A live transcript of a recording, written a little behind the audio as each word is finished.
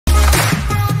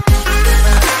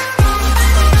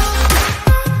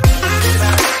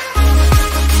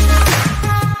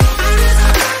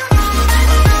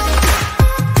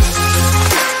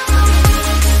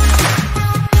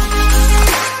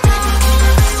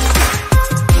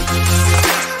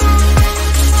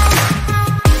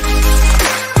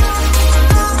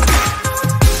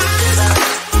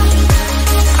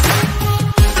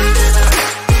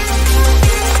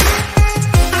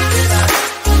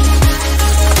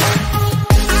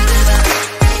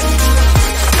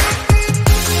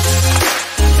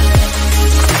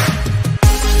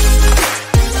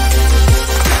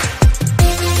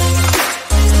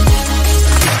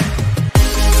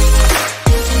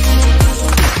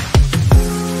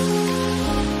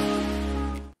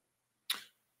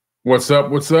What's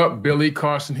up? What's up? Billy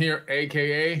Carson here,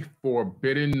 aka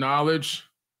Forbidden Knowledge.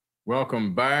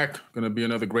 Welcome back. Going to be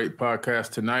another great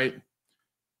podcast tonight.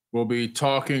 We'll be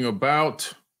talking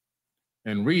about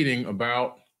and reading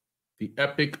about the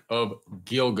Epic of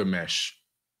Gilgamesh.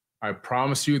 I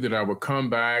promise you that I will come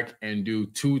back and do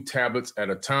 2 tablets at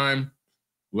a time.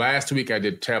 Last week I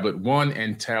did tablet 1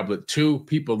 and tablet 2.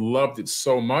 People loved it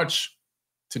so much.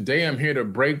 Today, I'm here to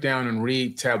break down and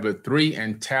read tablet 3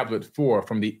 and tablet 4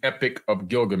 from the Epic of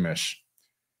Gilgamesh.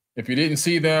 If you didn't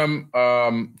see them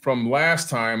from last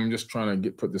time, I'm just trying to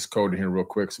put this code in here real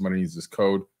quick. Somebody needs this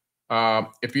code.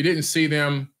 If you didn't see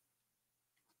them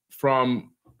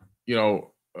from,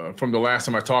 from the last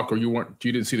time I talked, or you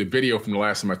didn't see the video from the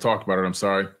last time I talked about it, I'm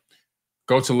sorry.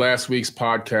 Go to last week's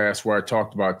podcast where I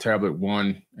talked about tablet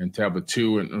 1 and tablet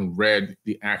 2 and read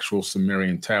the actual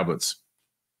Sumerian tablets.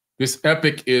 This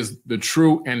epic is the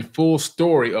true and full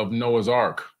story of Noah's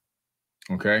Ark,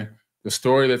 okay? The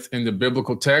story that's in the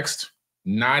biblical text,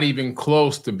 not even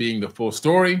close to being the full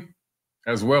story,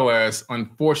 as well as,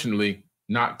 unfortunately,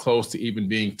 not close to even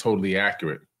being totally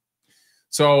accurate.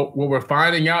 So what we're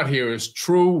finding out here is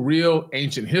true, real,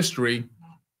 ancient history,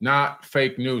 not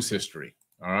fake news history,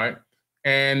 all right?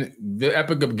 And the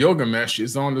Epic of Gilgamesh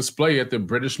is on display at the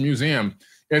British Museum.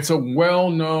 It's a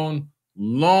well-known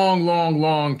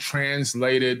long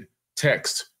translated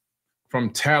text from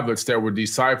tablets that were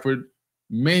deciphered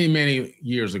many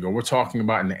years ago. We're talking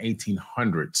about in the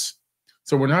 1800s.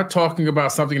 So we're not talking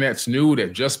about something that's new,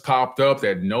 that just popped up,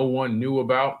 that no one knew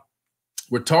about.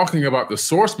 We're talking about the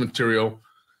source material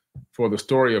for the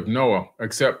story of Noah,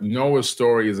 except Noah's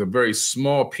story is a very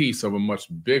small piece of a much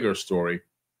bigger story.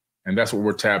 And that's what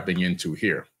we're tapping into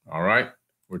here. All right.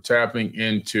 We're tapping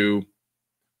into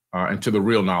the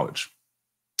real knowledge.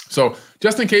 So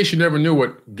just in case you never knew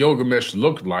what Gilgamesh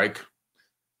looked like,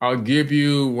 I'll give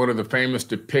you one of the famous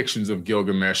depictions of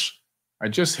Gilgamesh. I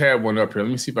just had one up here.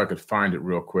 Let me see if I could find it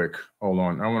real quick. Hold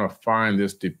on. I want to find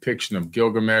this depiction of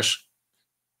Gilgamesh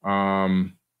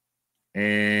and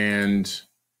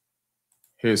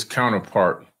his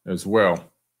counterpart as well.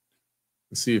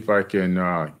 Let's see if I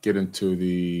can get into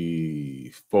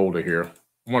the folder here.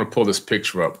 I want to pull this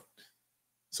picture up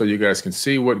so you guys can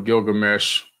see what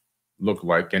Gilgamesh look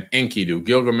like, and Enkidu,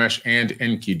 Gilgamesh and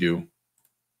Enkidu.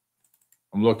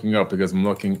 I'm looking up because I'm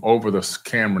looking over the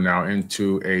camera now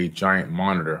into a giant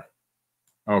monitor.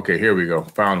 Okay, here we go.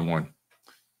 Found one.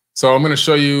 So I'm going to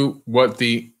show you what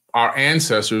our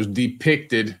ancestors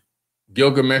depicted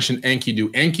Gilgamesh and Enkidu.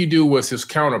 Enkidu was his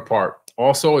counterpart,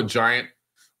 also a giant,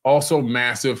 also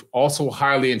massive, also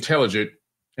highly intelligent,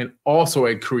 and also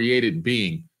a created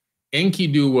being.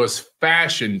 Enkidu was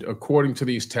fashioned, according to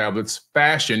these tablets,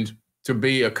 fashioned to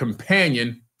be a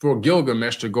companion for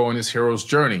Gilgamesh to go on his hero's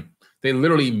journey. They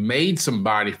literally made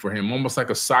somebody for him, almost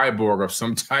like a cyborg or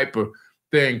some type of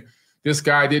thing. This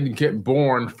guy didn't get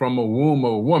born from a womb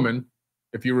of a woman.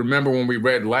 If you remember when we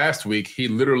read last week, he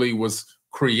literally was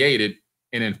created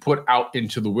and then put out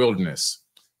into the wilderness.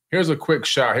 Here's a quick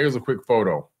shot. Here's a quick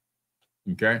photo.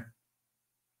 Okay.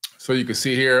 So you can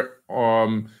see here,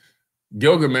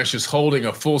 Gilgamesh is holding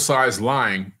a full-size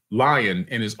lion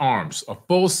in his arms, a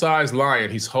full-size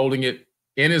lion. He's holding it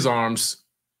in his arms,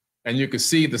 and you can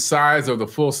see the size of the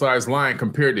full-size lion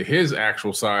compared to his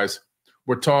actual size.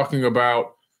 We're talking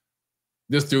about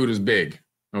this dude is big,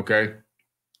 okay?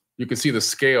 You can see the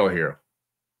scale here.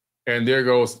 And there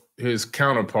goes his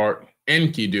counterpart,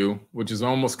 Enkidu, which is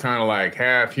almost kind of like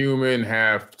half human,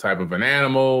 half type of an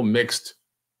animal, mixed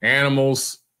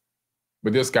animals.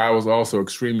 But this guy was also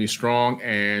extremely strong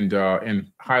and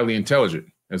highly intelligent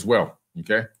as well,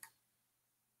 okay?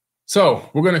 So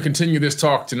we're going to continue this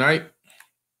talk tonight,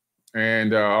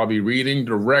 and I'll be reading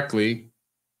directly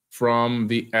from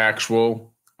the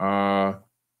actual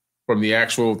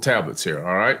tablets here,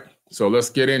 all right? So let's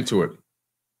get into it.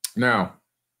 Now,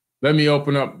 let me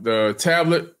open up the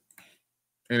tablet,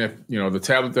 and if, the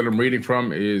tablet that I'm reading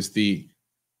from is the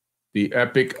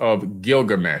Epic of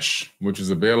Gilgamesh, which is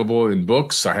available in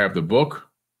books. I have the book,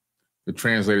 the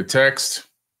translated text.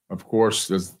 Of course,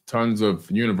 there's tons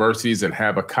of universities that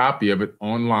have a copy of it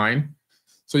online.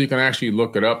 So you can actually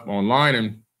look it up online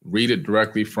and read it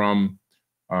directly from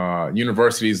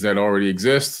universities that already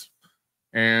exist.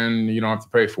 And you don't have to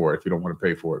pay for it if you don't want to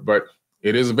pay for it. But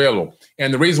it is available.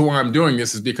 And the reason why I'm doing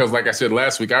this is because, like I said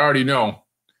last week, I already know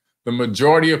the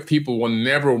majority of people will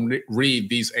never read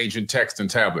these ancient texts and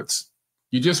tablets.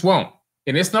 You just won't.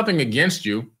 And it's nothing against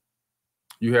you.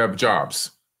 You have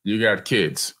jobs. You got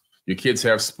kids. Your kids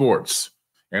have sports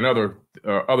and other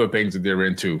things that they're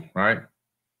into, right?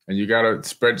 And you got to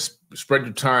spread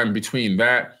your time between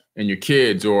that and your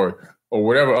kids, or or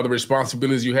whatever other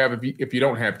responsibilities you have if you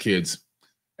don't have kids.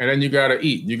 And then you got to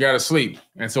eat, you got to sleep.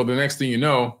 And so the next thing you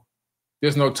know,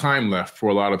 there's no time left for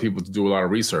a lot of people to do a lot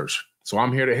of research. So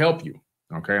I'm here to help you.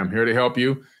 Okay, I'm here to help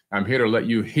you. I'm here to let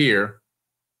you hear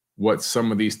what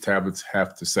some of these tablets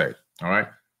have to say. All right.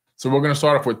 So we're going to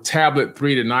start off with tablet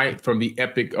 3 tonight from the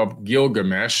Epic of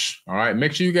Gilgamesh. All right.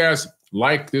 Make sure you guys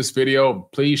like this video.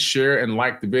 Please share and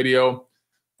like the video.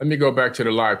 Let me go back to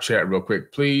the live chat real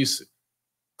quick. Please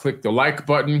click the like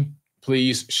button.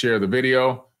 Please share the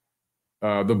video.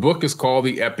 The book is called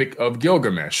The Epic of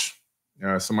Gilgamesh.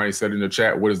 Somebody said in the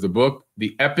chat, what is the book?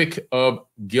 The Epic of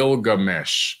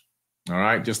Gilgamesh. All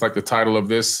right. Just like the title of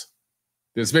this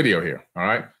video here. All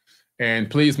right.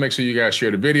 And please make sure you guys share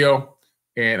the video.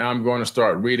 And I'm going to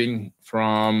start reading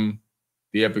from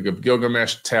the Epic of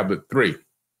Gilgamesh, tablet 3.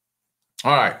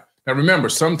 All right. Now, remember,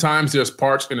 sometimes there's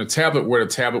parts in a tablet where the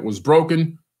tablet was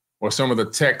broken, or some of the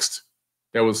text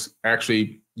that was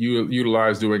actually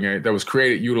utilized that was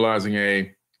created utilizing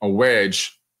a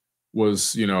wedge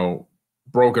was,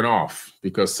 broken off,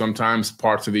 because sometimes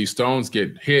parts of these stones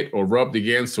get hit or rubbed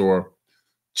against or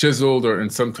chiseled or in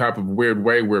some type of weird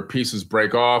way where pieces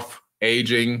break off,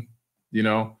 aging,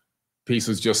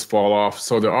 pieces just fall off.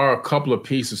 So there are a couple of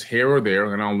pieces here or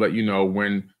there, and I'll let you know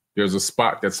when there's a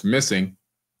spot that's missing,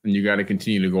 and you got to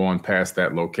continue to go on past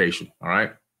that location. All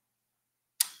right.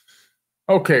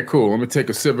 Okay, cool. Let me take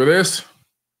a sip of this.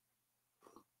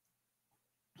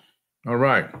 All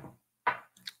right.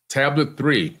 Tablet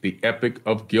 3, the Epic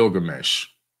of Gilgamesh.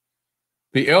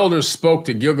 The elders spoke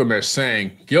to Gilgamesh,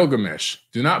 saying, Gilgamesh,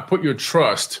 do not put your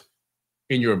trust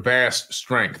in your vast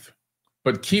strength,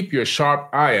 but keep your sharp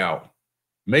eye out.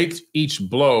 Make each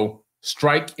blow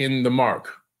strike in the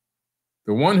mark.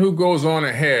 The one who goes on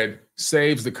ahead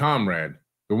saves the comrade.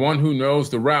 The one who knows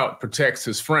the route protects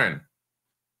his friend.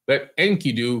 Let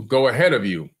Enkidu go ahead of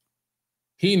you.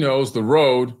 He knows the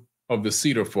road of the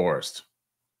cedar forest.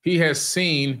 He has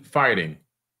seen fighting,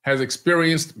 has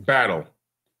experienced battle.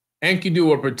 Enkidu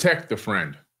will protect the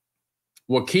friend,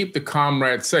 will keep the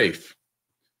comrade safe.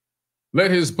 Let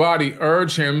his body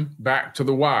urge him back to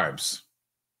the wives.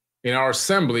 In our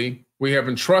assembly, we have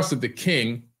entrusted the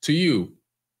king to you,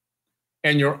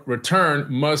 and your return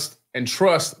must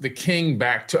entrust the king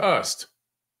back to us.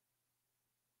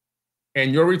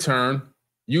 And your return,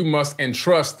 you must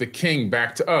entrust the king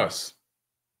back to us.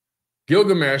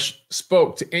 Gilgamesh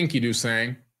spoke to Enkidu,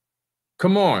 saying,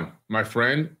 come on, my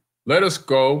friend, let us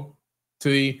go to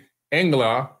the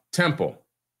Engla temple.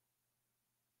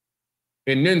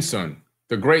 In Ninsun,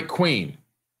 the great queen,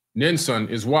 Ninsun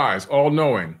is wise,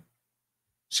 all-knowing.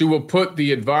 She will put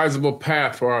the advisable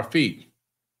path for our feet.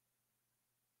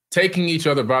 Taking each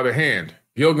other by the hand,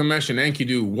 Gilgamesh and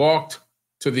Enkidu walked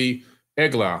to the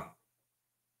Eglama,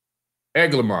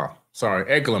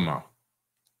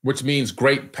 which means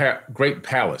great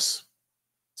palace.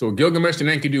 So Gilgamesh and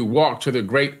Enkidu walked to the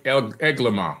great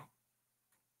Eglama.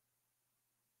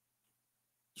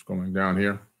 Scrolling down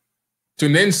here. To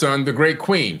Ninsun, the great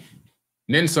queen.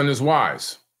 Ninsun is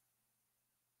wise,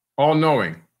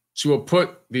 all-knowing. She will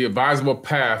put the advisable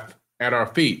path at our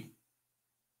feet.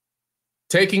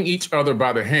 Taking each other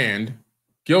by the hand,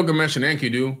 Gilgamesh and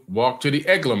Enkidu walked to the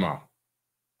Eglama.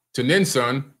 To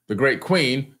Ninsun, the great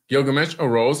queen, Gilgamesh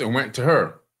arose and went to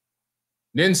her.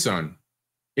 Ninsun,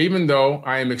 even though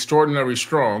I am extraordinarily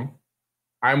strong,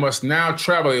 I must now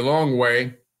travel a long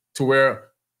way to where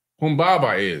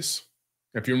Humbaba is.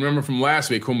 If you remember from last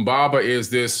week, Humbaba is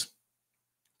this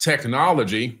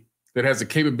technology that has the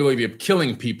capability of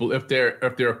killing people if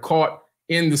they're caught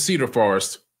in the cedar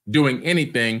forest doing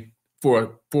anything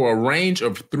for a range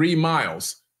of 3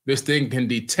 miles. This thing can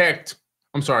detect,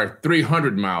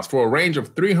 300 miles. For a range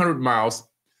of 300 miles,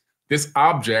 this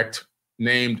object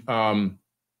named Humbaba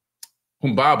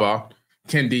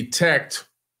can detect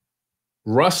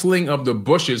rustling of the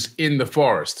bushes in the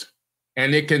forest.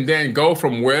 And it can then go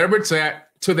from wherever it's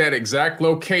at to that exact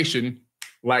location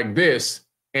like this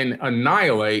and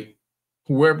annihilate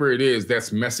whoever it is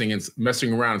that's messing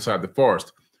around inside the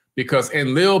forest. Because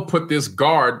Enlil put this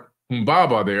guard,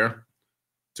 Humbaba, there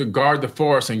to guard the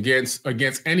forest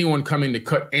against anyone coming to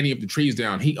cut any of the trees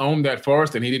down. He owned that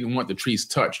forest and he didn't want the trees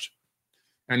touched.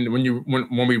 And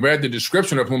when we read the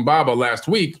description of Humbaba last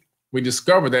week, we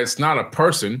discovered that it's not a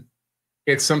person.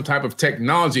 It's some type of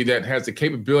technology that has the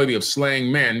capability of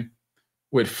slaying men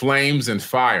with flames and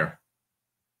fire.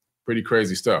 Pretty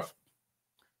crazy stuff.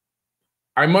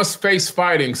 I must face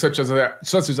fighting such as I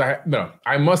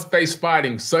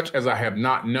have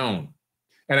not known.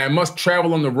 And I must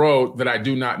travel on the road that I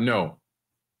do not know.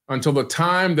 Until the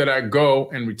time that I go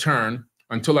and return,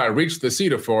 until I reach the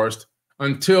cedar forest,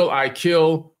 until I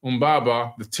kill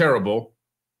Umbaba the terrible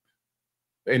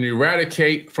and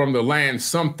eradicate from the land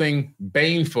something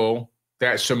baneful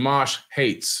that Shamash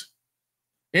hates.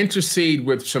 Intercede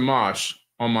with Shamash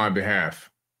on my behalf.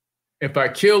 If I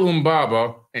kill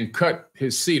Umbaba and cut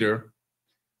his cedar,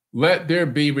 let there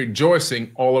be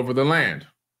rejoicing all over the land,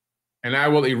 and I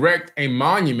will erect a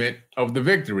monument of the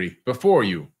victory before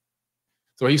you.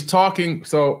 So he's talking,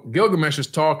 so Gilgamesh is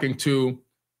talking to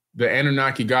the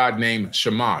Anunnaki god named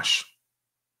Shamash.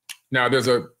 Now, there's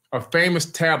a famous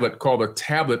tablet called the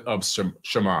Tablet of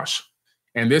Shamash.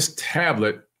 And this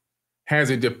tablet has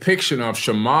a depiction of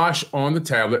Shamash on the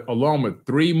tablet along with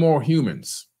 3 more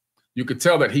humans. You could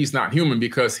tell that he's not human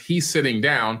because he's sitting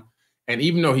down. And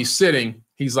even though he's sitting,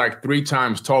 he's like 3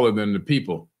 times taller than the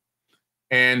people.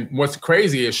 And what's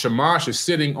crazy is Shamash is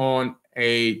sitting on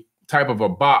a type of a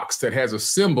box that has a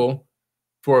symbol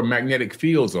for magnetic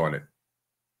fields on it.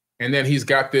 And then he's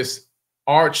got this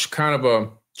arch kind of a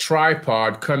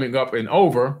tripod coming up and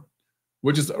over,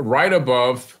 which is right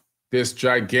above this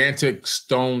gigantic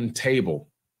stone table.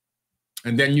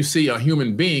 And then you see a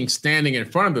human being standing in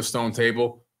front of the stone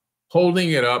table,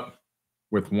 holding it up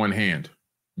with one hand,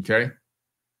 okay?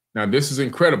 Now, this is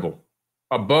incredible.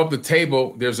 Above the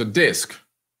table, there's a disc.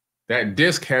 That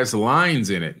disc has lines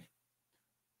in it.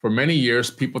 For many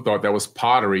years, people thought that was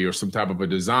pottery or some type of a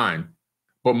design.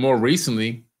 But more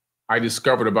recently, I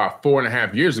discovered about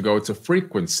 4.5 years ago, it's a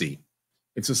frequency.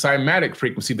 It's a cymatic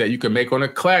frequency that you can make on a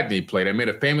Chladni plate. I made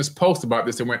a famous post about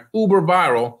this. It went uber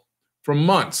viral for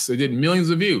months. It did millions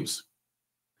of views.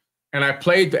 And I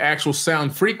played the actual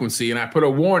sound frequency, and I put a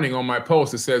warning on my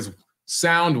post that says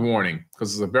sound warning,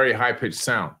 because it's a very high-pitched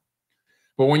sound.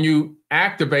 But when you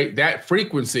activate that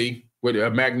frequency with a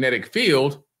magnetic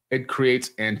field, it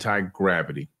creates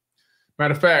anti-gravity.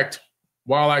 Matter of fact,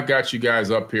 while I got you guys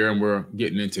up here and we're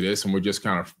getting into this and we're just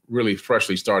kind of really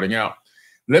freshly starting out,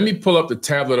 let me pull up the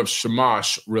Tablet of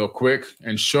Shamash real quick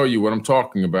and show you what I'm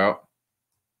talking about.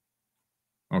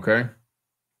 Okay.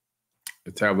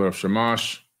 The Tablet of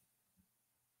Shamash.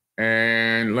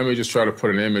 And let me just try to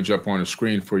put an image up on the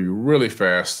screen for you really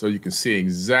fast so you can see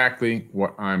exactly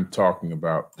what I'm talking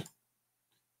about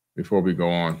before we go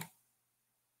on.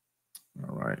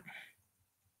 All right.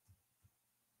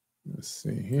 Let's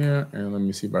see here. And let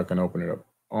me see if I can open it up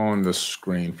on the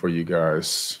screen for you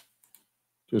guys.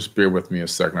 Just bear with me a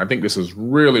second. I think this is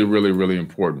really, really, really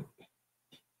important.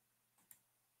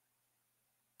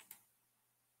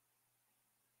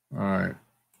 All right.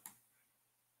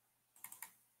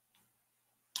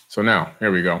 So now,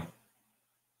 here we go.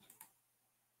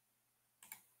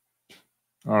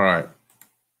 All right.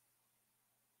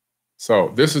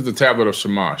 So this is the Tablet of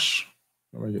Shamash.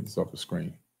 Let me get this off the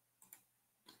screen.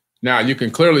 Now you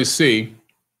can clearly see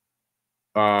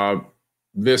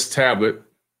this tablet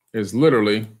is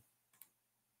literally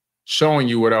showing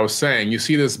you what I was saying. You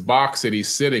see this box that he's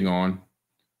sitting on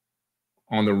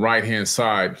the right-hand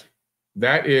side.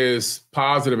 That is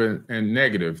positive and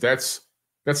negative. That's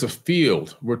a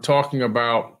field. We're talking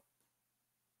about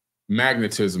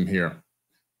magnetism here.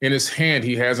 In his hand,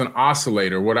 he has an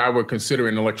oscillator, what I would consider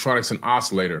in electronics an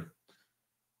oscillator.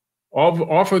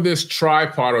 Off of this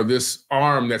tripod or this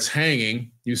arm that's hanging,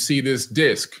 you see this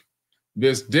disc.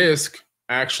 This disc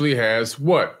actually has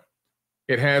what?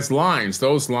 It has lines.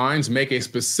 Those lines make a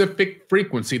specific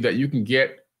frequency that you can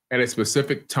get at a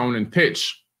specific tone and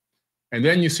pitch. And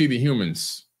then you see the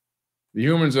humans. The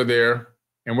humans are there.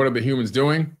 And what are the humans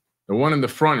doing? The one in the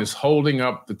front is holding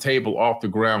up the table off the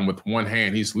ground with one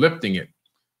hand. He's lifting it.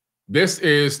 This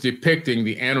is depicting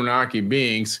the Anunnaki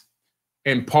beings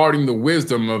imparting the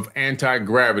wisdom of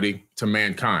anti-gravity to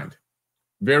mankind.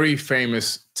 Very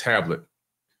famous tablet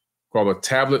called the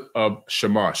Tablet of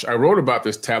Shamash. I wrote about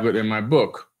this tablet in my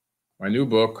book, my new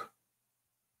book,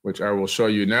 which I will show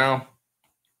you now,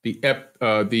 the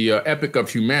Epic of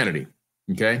Humanity,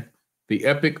 okay? The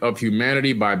Epic of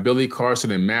Humanity by Billy Carson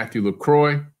and Matthew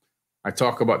LaCroix. I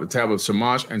talk about the Tablet of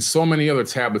Shamash and so many other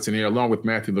tablets in here, along with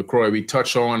Matthew LaCroix. We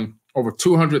touch on over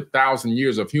 200,000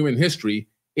 years of human history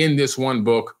in this one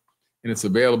book, and it's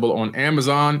available on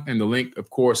Amazon. And the link, of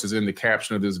course, is in the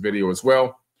caption of this video as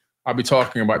well. I'll be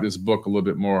talking about this book a little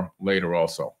bit more later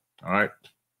also. All right.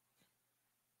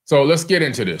 So let's get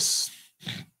into this.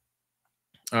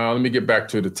 Let me get back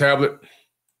to the tablet.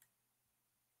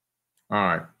 All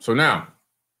right. So now,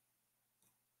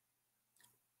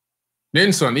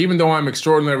 Ninsun, even though I'm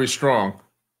extraordinarily strong,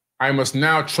 I must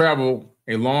now travel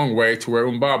a long way to where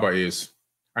Umbaba is.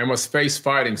 I must face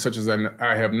fighting such as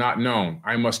I have not known.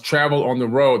 I must travel on the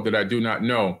road that I do not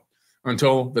know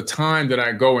until the time that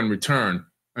I go and return,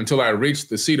 until I reach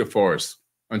the cedar forest,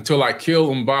 until I kill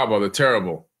Umbaba the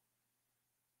terrible.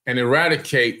 and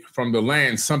eradicate from the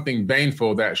land something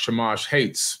baneful that Shamash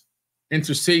hates.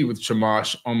 Intercede with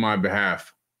Shamash on my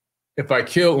behalf. If I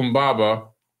kill Umbaba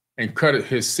and cut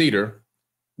his cedar,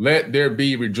 let there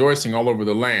be rejoicing all over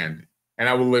the land, and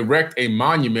I will erect a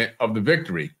monument of the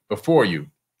victory before you.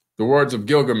 The words of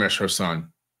Gilgamesh, her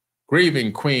son.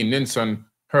 Grieving Queen Ninsun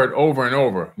heard over and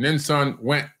over. Ninsun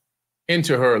went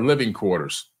into her living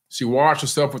quarters. She washed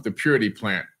herself with the purity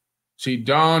plant. She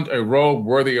donned a robe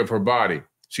worthy of her body.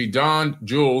 She donned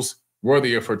jewels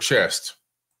worthy of her chest.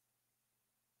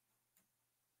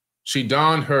 She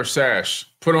donned her sash,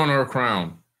 put on her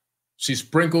crown. She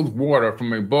sprinkled water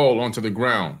from a bowl onto the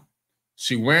ground.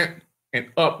 She went and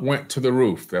up went to the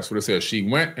roof. That's what it says. She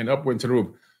went and up went to the roof.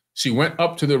 She went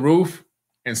up to the roof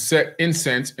and set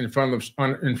incense in front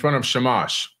of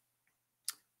Shamash.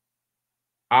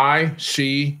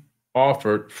 She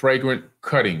offered fragrant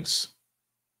cuttings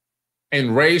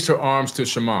and raised her arms to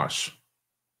Shamash.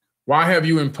 Why have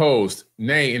you imposed,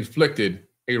 nay, inflicted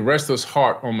a restless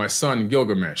heart on my son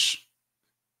Gilgamesh?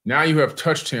 Now you have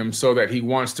touched him so that he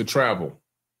wants to travel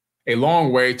a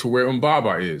long way to where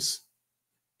Umbaba is.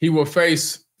 He will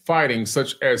face fighting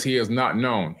such as he has not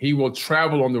known. He will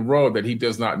travel on the road that he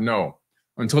does not know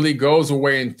until he goes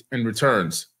away and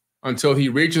returns, until he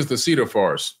reaches the cedar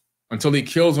forest, until he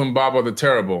kills Umbaba the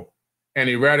terrible and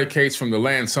eradicates from the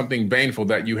land something baneful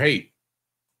that you hate.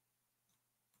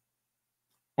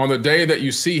 On the day that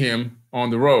you see him on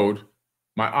the road,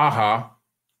 my Aha,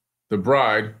 the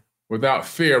bride, without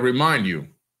fear remind you,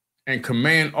 and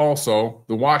command also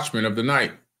the watchmen of the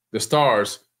night, the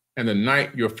stars, and the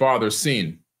night your father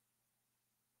seen.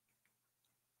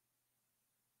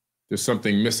 There's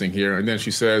something missing here. And then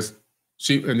she says,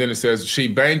 it says, she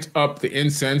banked up the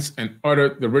incense and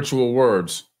uttered the ritual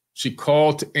words. She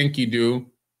called to Enkidu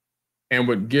and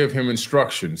would give him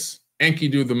instructions.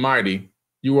 Enkidu the mighty,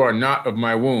 you are not of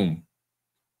my womb,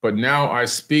 but now I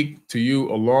speak to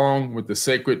you along with the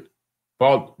sacred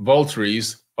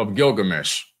votaries of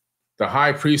Gilgamesh, the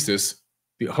high priestess,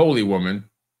 the holy woman,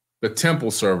 the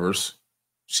temple servers.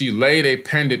 She laid a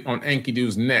pendant on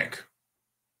Enkidu's neck.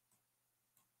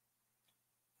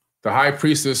 The high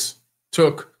priestess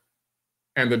took,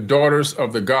 and the daughters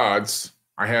of the gods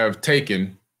I have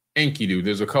taken, Enkidu.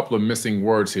 There's a couple of missing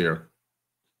words here.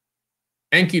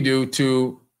 Enkidu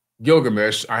to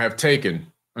Gilgamesh I have taken,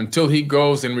 until he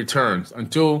goes and returns,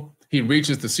 until he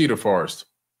reaches the cedar forest.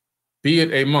 Be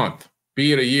it a month,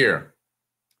 be it a year.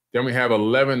 Then we have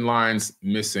 11 lines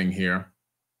missing here.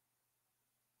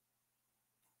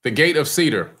 The gate of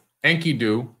cedar,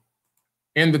 Enkidu,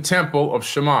 in the temple of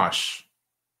Shamash.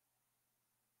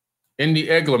 In the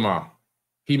Eglima,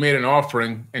 he made an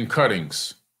offering and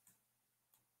cuttings.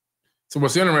 So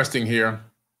what's interesting here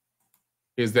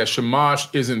is that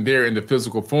Shamash isn't there in the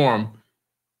physical form.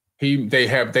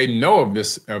 They know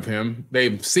of him.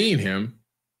 They've seen him.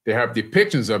 They have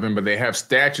depictions of him, but they have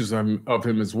statues of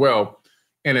him as well.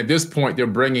 And at this point, they're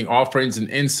bringing offerings and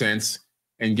incense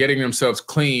and getting themselves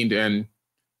cleaned and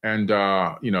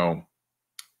to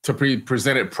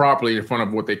present it properly in front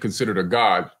of what they considered a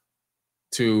god.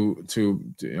 To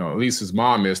at least his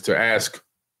mom is, to ask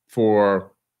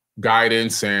for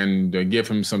guidance and give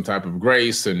him some type of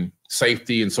grace and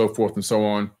safety and so forth and so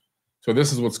on. So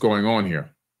this is what's going on here.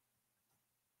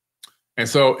 And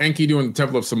so Enkidu in the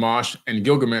temple of Shamash and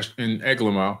Gilgamesh in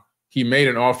Eglima, he made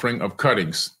an offering of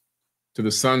cuttings to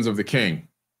the sons of the king.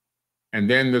 And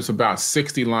then there's about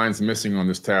 60 lines missing on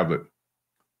this tablet.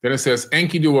 Then it says,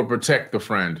 Enkidu will protect the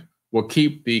friend, will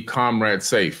keep the comrade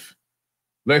safe.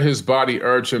 Let his body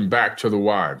urge him back to the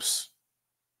wives.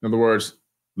 In other words,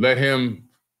 let him,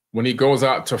 when he goes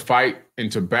out to fight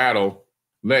and to battle,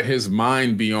 let his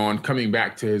mind be on coming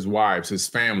back to his wives, his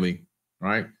family,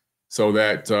 right? So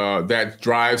that that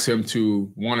drives him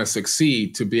to want to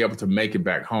succeed, to be able to make it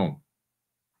back home.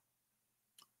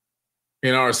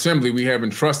 In our assembly, we have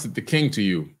entrusted the king to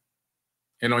you.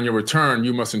 And on your return,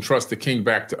 you must entrust the king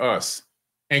back to us.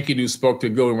 Enkidu spoke to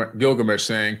Gilgamesh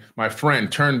saying, my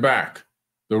friend, turn back.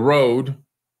 The road,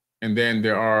 and then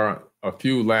there are a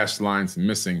few last lines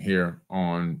missing here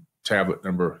on tablet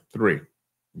number 3,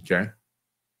 okay?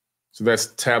 So that's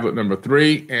tablet number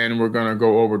 3, and we're gonna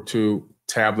go over to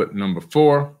tablet number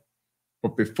 4.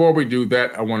 But before we do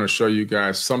that, I wanna show you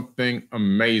guys something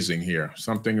amazing here,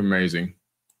 something amazing.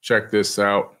 Check this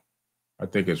out. I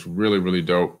think it's really, really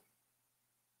dope.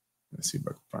 Let's see if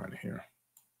I can find it here.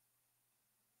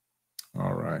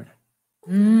 All right.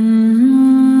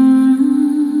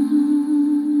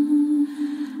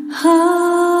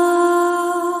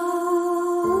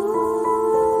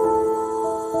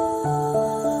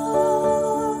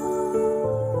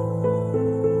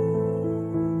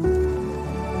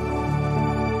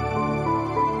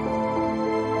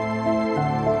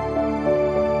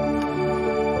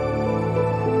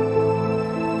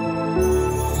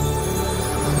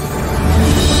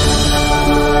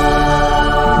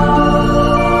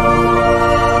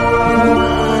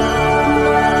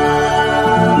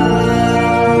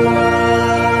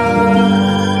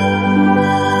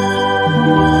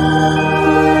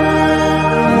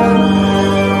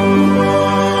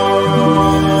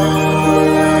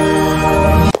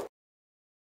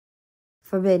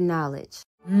 forbidden knowledge.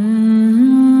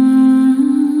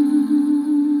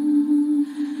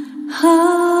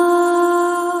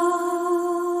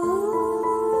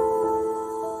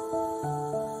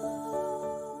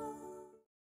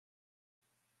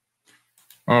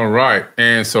 All right.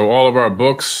 And so all of our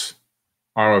books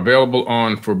are available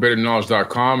on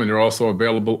forbiddenknowledge.com, and they're also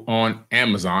available on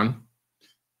Amazon.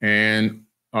 And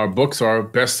our books are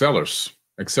bestsellers,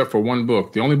 except for one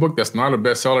book. The only book that's not a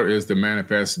bestseller is the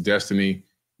Manifest Destiny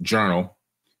Journal.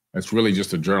 It's really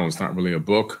just a journal. It's not really a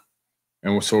book.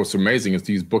 And so what's amazing is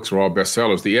these books are all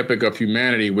bestsellers. The Epic of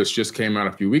Humanity, which just came out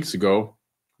a few weeks ago,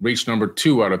 reached number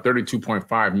 2 out of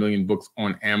 32.5 million books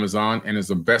on Amazon and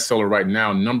is a bestseller right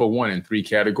now, number 1 in 3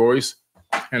 categories.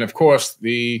 And of course,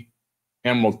 the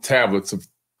Emerald Tablets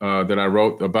that I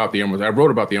wrote about the Emerald. I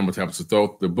wrote about the Emerald Tablets.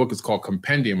 So the book is called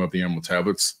Compendium of the Emerald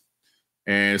Tablets.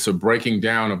 And it's a breaking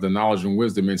down of the knowledge and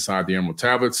wisdom inside the Emerald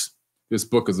Tablets. This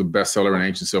book is a bestseller in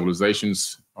ancient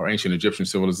civilizations or ancient Egyptian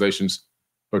civilizations.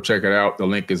 Go check it out. The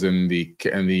link is in the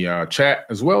chat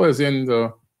as well as in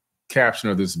the caption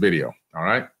of this video. All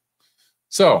right.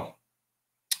 So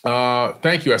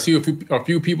thank you. I see a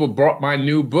few people bought my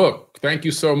new book. Thank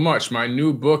you so much. My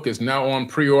new book is now on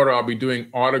pre-order. I'll be doing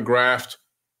autographed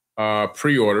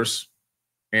pre-orders.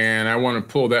 And I want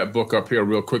to pull that book up here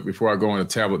real quick before I go on to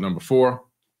tablet number 4.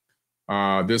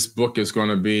 This book is going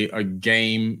to be a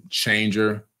game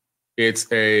changer.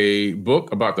 It's a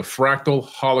book about the fractal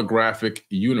holographic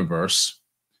universe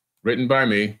written by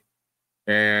me.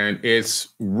 And it's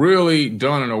really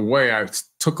done in a way, I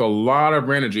took a lot of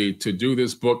energy to do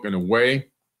this book in a way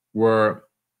where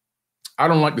I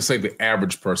don't like to say the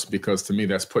average person, because to me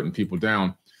that's putting people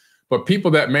down, but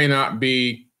people that may not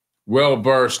be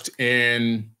well-versed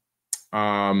in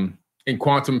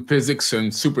quantum physics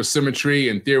and supersymmetry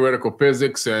and theoretical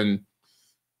physics and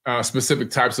specific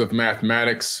types of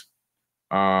mathematics,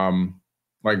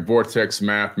 like vortex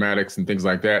mathematics and things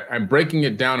like that. I'm breaking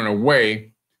it down in a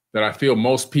way that I feel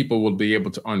most people will be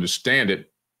able to understand it.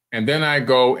 And then I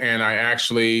go and I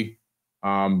actually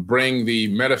bring the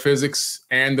metaphysics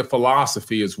and the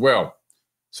philosophy as well.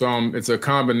 So it's a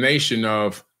combination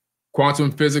of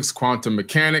quantum physics, quantum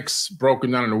mechanics,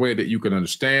 broken down in a way that you can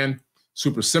understand,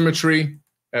 supersymmetry,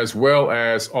 as well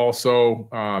as also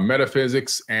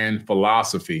metaphysics and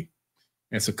philosophy.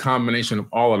 And it's a combination of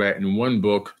all of that in one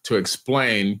book to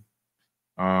explain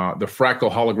the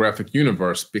fractal holographic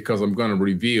universe, because I'm going to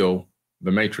reveal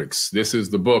the matrix. This is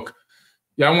the book.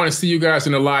 Yeah, I want to see you guys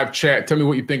in the live chat. Tell me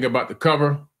what you think about the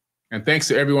cover. And thanks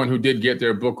to everyone who did get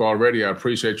their book already. I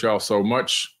appreciate y'all so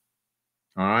much.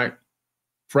 All right.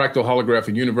 Fractal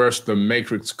holographic universe, the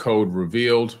matrix code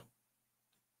revealed.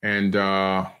 And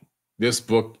this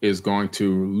book is going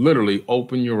to literally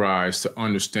open your eyes to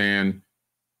understand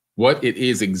what it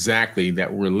is exactly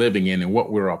that we're living in and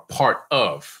what we're a part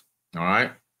of. All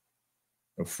right.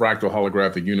 The fractal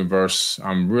holographic universe.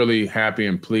 I'm really happy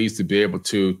and pleased to be able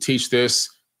to teach this.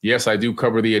 Yes, I do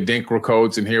cover the Adinkra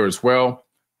codes in here as well.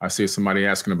 I see somebody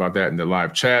asking about that in the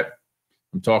live chat.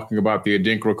 I'm talking about the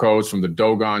Adinkra codes from the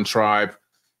Dogon tribe.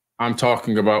 I'm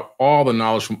talking about all the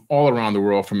knowledge from all around the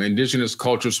world, from indigenous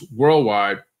cultures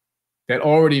worldwide that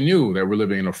already knew that we're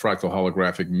living in a fractal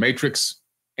holographic matrix,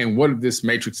 and what this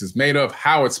matrix is made of,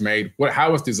 how it's made,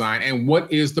 how it's designed, and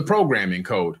what is the programming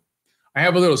code. I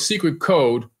have a little secret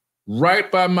code right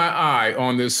by my eye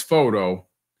on this photo,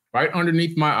 right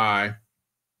underneath my eye,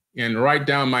 and right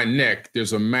down my neck.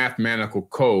 There's a mathematical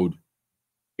code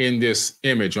in this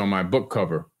image on my book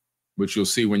cover, which you'll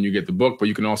see when you get the book, but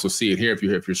you can also see it here if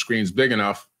your screen's big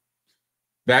enough.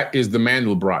 That is the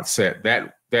Mandelbrot set.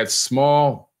 That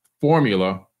small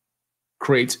formula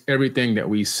creates everything that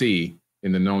we see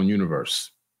in the known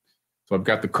universe. So I've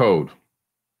got the code.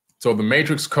 So the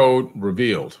Matrix Code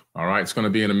revealed. All right, it's going to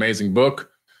be an amazing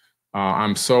book.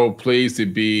 I'm so pleased to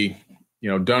be,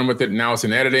 done with it. Now it's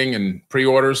in editing and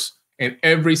pre-orders, and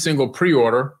every single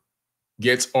pre-order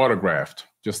gets autographed,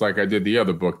 just like I did the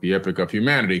other book, The Epic of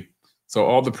Humanity. So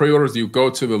all the pre-orders, you go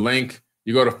to the link,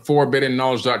 you go to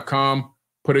forbiddenknowledge.com,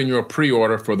 put in your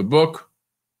pre-order for the book,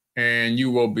 and you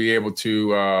will be able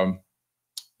to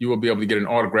get an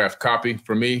autographed copy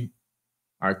from me.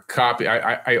 I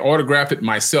autograph it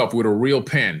myself with a real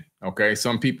pen. Okay,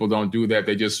 some people don't do that.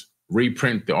 They just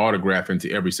reprint the autograph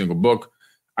into every single book.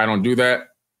 I don't do that.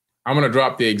 I'm gonna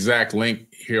drop the exact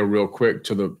link here real quick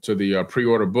to the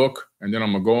pre-order book, and then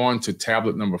I'm gonna go on to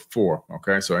tablet number 4.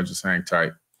 Okay, so I just hang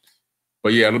tight.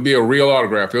 But yeah, it'll be a real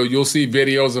autograph. You'll see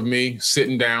videos of me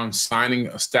sitting down, signing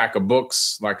a stack of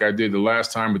books like I did the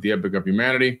last time with the Epic of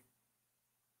Humanity,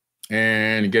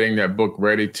 and getting that book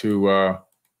ready to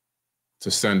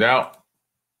send out.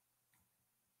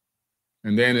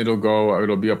 And then it'll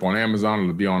be up on Amazon.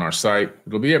 It'll be on our site.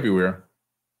 It'll be everywhere.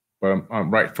 But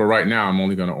right now, I'm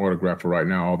only going to autograph for right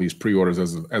now all these pre-orders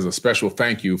as a special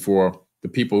thank you for the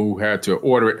people who had to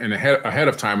order it ahead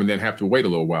of time and then have to wait a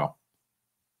little while.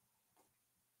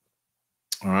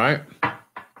 All right.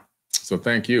 So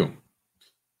thank you.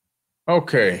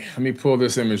 Okay, let me pull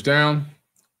this image down.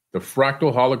 The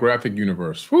fractal holographic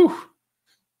universe. Whew.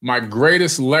 My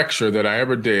greatest lecture that I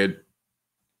ever did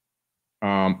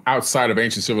outside of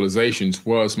ancient civilizations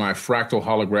was my fractal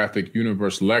holographic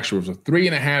universe lecture. It was a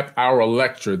 3.5-hour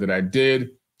lecture that I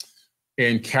did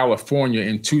in California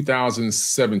in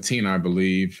 2017, I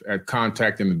believe, at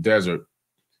Contact in the Desert.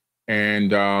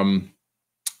 And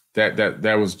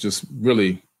that was just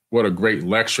really what a great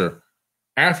lecture.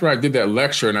 After I did that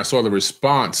lecture and I saw the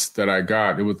response that I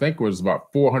got, I think it was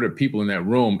about 400 people in that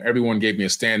room. Everyone gave me a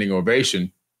standing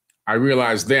ovation. I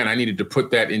realized then I needed to put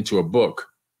that into a book.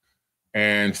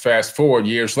 And fast forward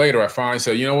years later, I finally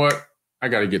said, you know what? I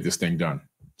got to get this thing done.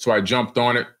 So I jumped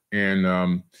on it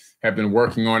and have been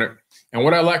working on it. And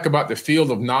what I like about the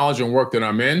field of knowledge and work that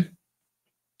I'm in,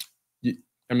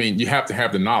 you have to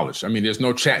have the knowledge. I mean, there's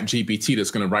no chat GPT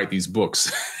that's going to write these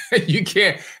books. You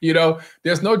can't,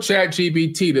 there's no chat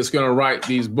GPT that's going to write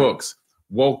these books.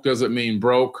 Woke doesn't mean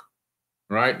broke,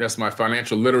 right? That's my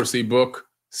financial literacy book,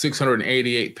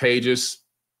 688 pages.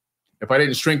 If I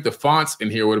didn't shrink the fonts in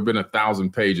here, it would have been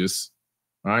 1,000 pages.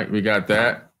 All right, we got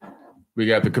that. We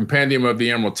got the Compendium of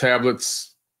the Emerald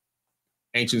Tablets,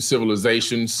 Ancient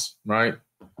Civilizations, right?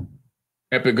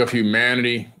 Epic of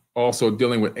Humanity, also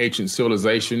dealing with ancient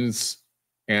civilizations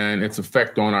and its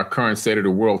effect on our current state of the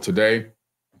world today.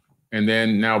 And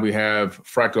then now we have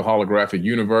Fractal Holographic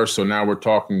Universe. So now we're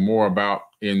talking more about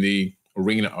in the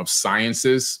arena of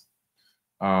sciences.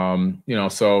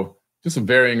 So just a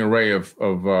varying array of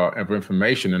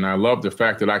information. And I love the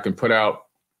fact that I can put out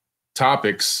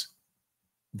topics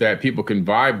that people can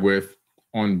vibe with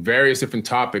on various different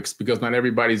topics, because not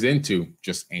everybody's into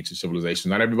just ancient civilizations.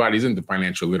 Not everybody's into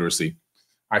financial literacy.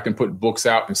 I can put books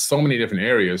out in so many different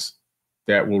areas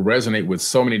that will resonate with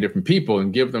so many different people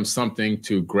and give them something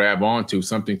to grab onto,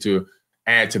 something to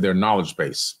add to their knowledge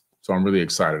base. So I'm really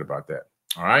excited about that.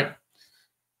 All right.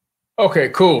 Okay,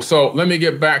 cool. So let me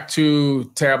get back to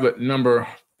tablet number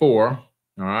 4. All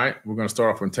right. We're going to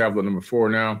start off on tablet number 4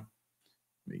 now.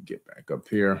 Let me get back up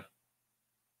here.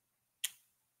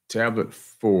 Tablet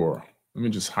 4. Let me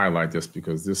just highlight this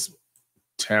because this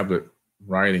tablet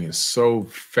writing is so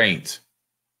faint.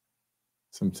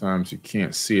 Sometimes you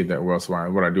can't see it that well. So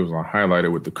what I do is I'll highlight it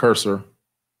with the cursor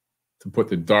to put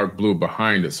the dark blue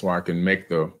behind it so I can make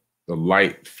the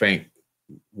light, faint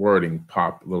wording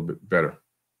pop a little bit better.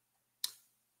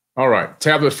 All right,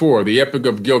 tablet 4, the Epic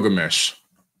of Gilgamesh.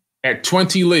 At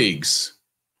 20 leagues,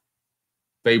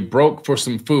 they broke for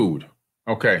some food.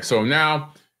 Okay, so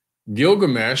now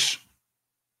Gilgamesh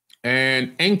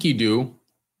and Enkidu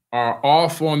are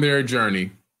off on their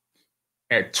journey.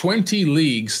 At 20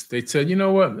 leagues, they said, you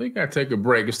know what? They got to take a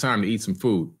break. It's time to eat some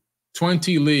food.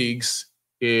 20 leagues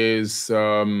is,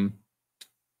 that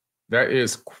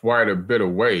is quite a bit of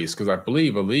ways, because I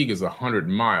believe a league is 100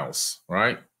 miles,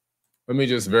 right? Let me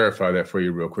just verify that for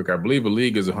you real quick. I believe a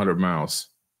league is 100 miles.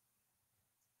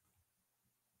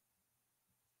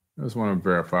 I just want to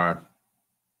verify.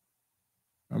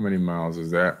 How many miles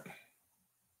is that?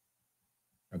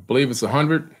 I believe it's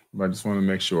 100, but I just want to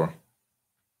make sure.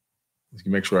 Just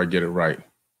make sure I get it right.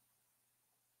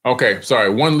 Okay, sorry.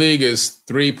 1 league is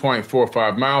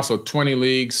 3.45 miles. So 20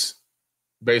 leagues,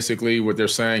 basically what they're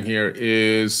saying here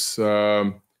is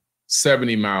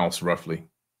 70 miles roughly.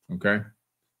 Okay,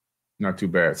 not too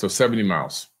bad. So 70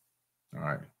 miles. All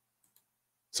right.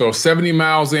 So 70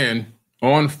 miles in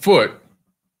on foot,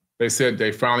 they said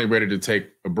they finally ready to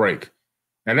take a break.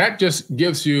 And that just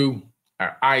gives you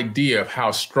an idea of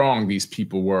how strong these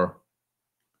people were.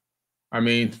 I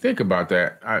mean, think about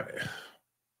that.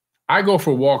 I go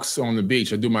for walks on the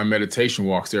beach. I do my meditation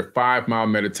walks. They're 5-mile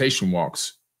meditation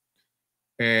walks.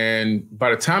 And by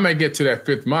the time I get to that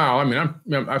 5th mile, I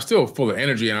mean, I'm still full of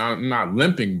energy and I'm not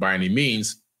limping by any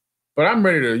means, but I'm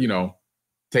ready to,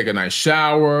 take a nice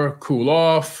shower, cool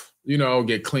off,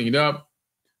 get cleaned up.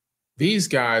 These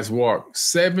guys walk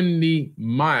 70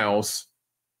 miles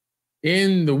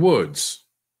in the woods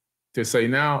to say,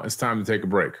 now it's time to take a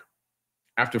break.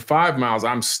 After 5 miles,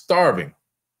 I'm starving.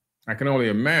 I can only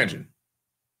imagine.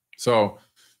 So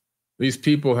these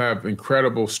people have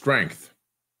incredible strength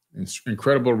and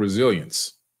incredible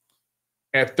resilience.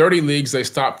 At 30 leagues, they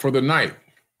stopped for the night.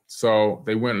 So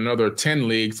they went another 10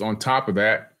 leagues on top of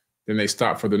that. Then they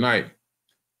stopped for the night.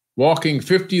 Walking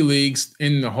 50 leagues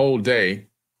in the whole day,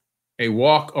 a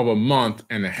walk of a month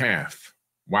and a half.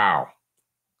 Wow.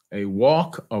 A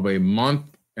walk of a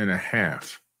month and a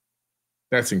half.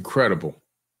 That's incredible.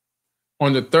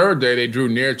 On the third day, they drew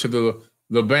near to the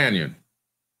Lebanon.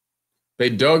 They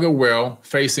dug a well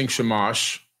facing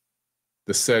Shamash,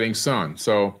 the setting sun.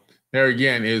 So there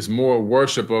again is more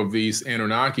worship of these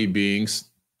Anunnaki beings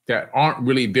that aren't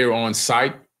really there on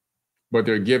site, but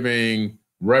they're giving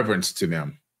reverence to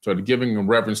them. So they're giving them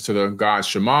reverence to the god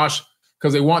Shamash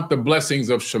because they want the blessings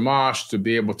of Shamash to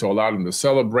be able to allow them to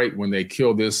celebrate when they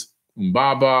kill this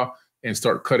Umbaba and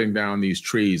start cutting down these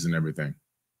trees and everything.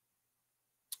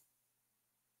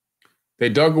 They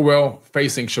dug a well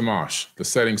facing Shamash, the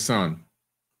setting sun.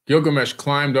 Gilgamesh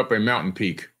climbed up a mountain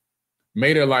peak,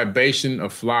 made a libation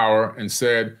of flour, and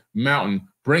said, "Mountain,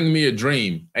 bring me a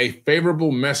dream, a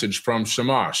favorable message from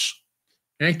Shamash."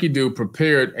 Enkidu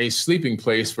prepared a sleeping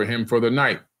place for him for the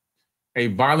night. A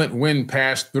violent wind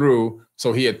passed through,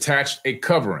 so he attached a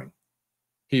covering.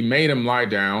 He made him lie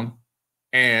down,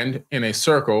 and in a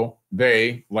circle,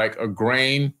 they, like a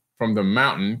grain from the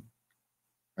mountain,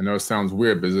 I know it sounds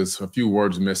weird, but there's a few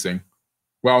words missing,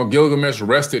 while Gilgamesh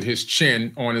rested his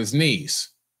chin on his knees.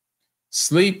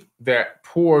 Sleep that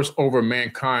pours over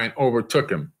mankind overtook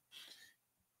him.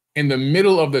 In the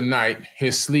middle of the night,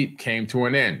 his sleep came to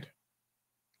an end.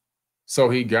 So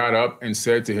he got up and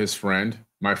said to his friend,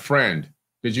 "My friend,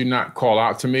 did you not call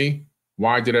out to me?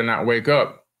 Why did I not wake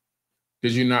up?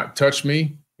 Did you not touch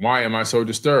me? Why am I so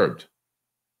disturbed?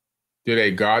 Did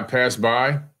a god pass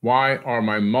by? Why are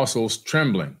my muscles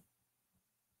trembling?"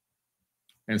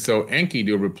 And so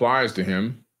Enkidu replies to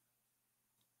him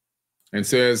and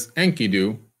says,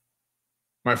 "Enkidu,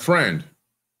 my friend,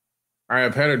 I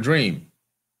have had a dream."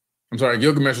 I'm sorry,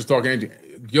 Gilgamesh was talking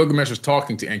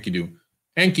to Enkidu.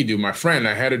 "Enkidu, my friend,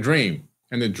 I had a dream,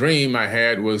 and the dream I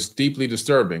had was deeply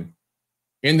disturbing.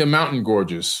 In the mountain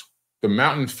gorges, the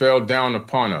mountain fell down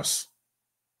upon us,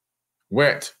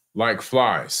 wet like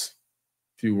flies."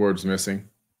 Few words missing.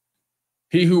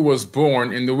 "He who was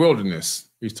born in the wilderness,"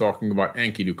 he's talking about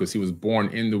Enkidu because he was born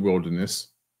in the wilderness.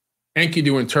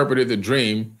 Enkidu interpreted the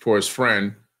dream for his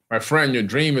friend. "My friend, your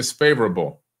dream is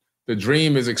favorable. The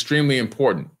dream is extremely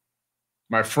important.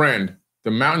 My friend,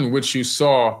 the mountain which you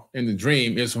saw in the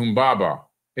dream is Humbaba.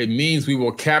 It means we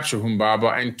will capture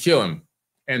Humbaba and kill him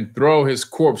and throw his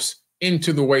corpse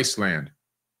into the wasteland.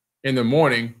 In the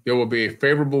morning, there will be a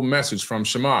favorable message from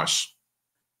Shamash.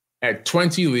 At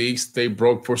 20 leagues, they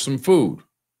broke for some food.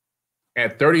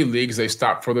 At 30 leagues, they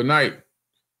stopped for the night,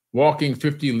 walking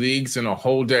 50 leagues in a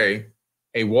whole day,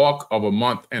 a walk of a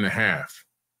month and a half."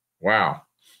 Wow.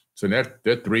 So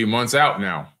they're 3 months out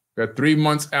now. They're 3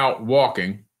 months out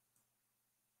walking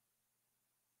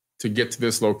to get to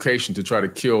this location to try to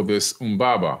kill this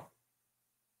Umbaba.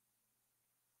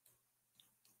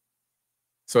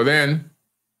 So then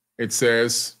it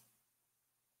says,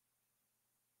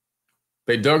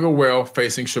 they dug a well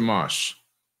facing Shamash.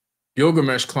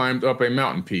 Gilgamesh climbed up a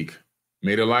mountain peak,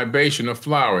 made a libation of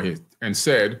flour, and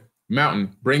said,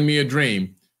 "Mountain, bring me a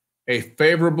dream, a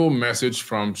favorable message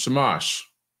from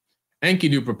Shamash."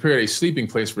 Enkidu prepared a sleeping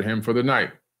place for him for the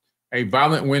night. A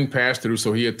violent wind passed through,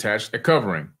 so he attached a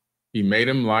covering. He made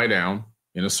him lie down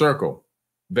in a circle.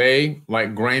 They,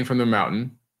 like grain from the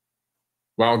mountain,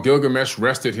 while Gilgamesh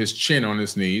rested his chin on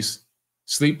his knees,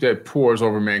 sleep that pours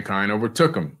over mankind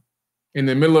overtook him. In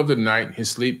the middle of the night,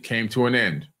 his sleep came to an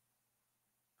end.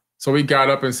 So he got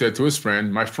up and said to his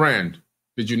friend, "My friend,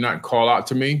 did you not call out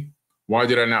to me? Why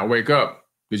did I not wake up?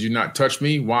 Did you not touch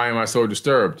me? Why am I so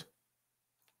disturbed?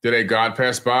 Did a god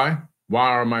pass by? Why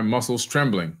are my muscles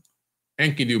trembling?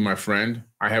 Enkidu, my friend,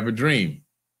 I have a dream.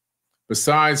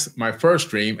 Besides my first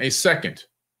dream, a second.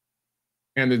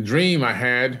 And the dream I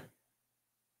had,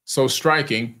 so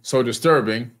striking, so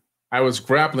disturbing, I was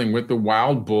grappling with the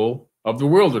wild bull of the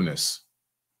wilderness.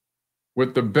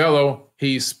 With the bellow,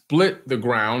 he split the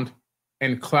ground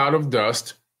and cloud of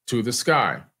dust to the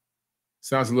sky."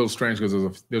 Sounds a little strange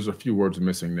because there's a few words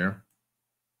missing there.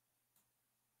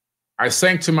 "I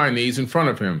sank to my knees in front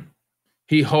of him.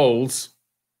 He holds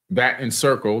that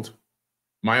encircled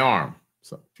my arm."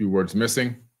 So a few words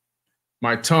missing.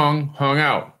 "My tongue hung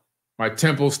out. My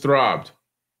temples throbbed.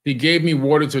 He gave me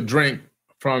water to drink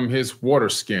from his water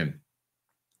skin.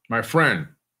 My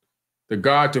friend, the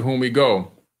god to whom we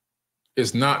go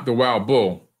is not the wild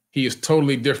bull. He is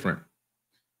totally different.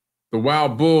 The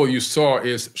wild bull you saw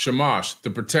is Shamash, the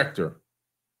protector.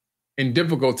 In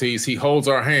difficulties, he holds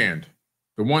our hand.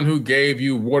 The one who gave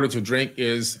you water to drink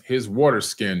is his water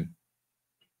skin.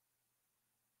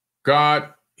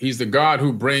 God, he's the God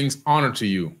who brings honor to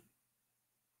you.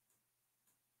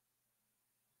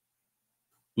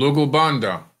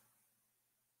 Lugulbanda,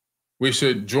 We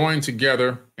should join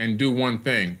together and do one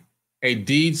thing, a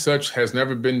deed such has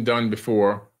never been done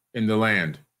before in the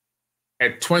land.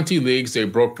 At 20 leagues, they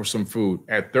broke for some food.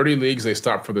 At 30 leagues, they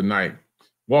stopped for the night,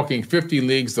 walking 50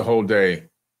 leagues the whole day,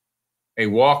 a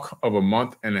walk of a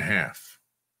month and a half.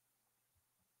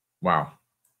 Wow.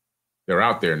 They're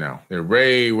out there now. They're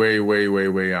way, way, way, way,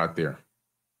 way out there.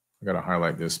 I got to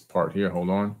highlight this part here.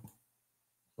 Hold on.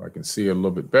 So I can see it a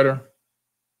little bit better.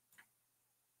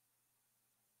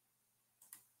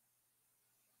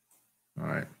 All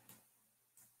right.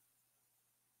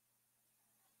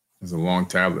 There's a long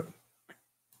tablet.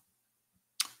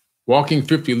 Walking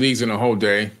 50 leagues in a whole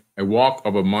day, a walk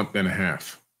of a month and a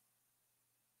half.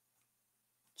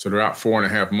 So they're out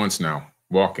 4.5 months now,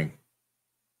 walking.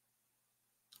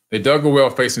 They dug a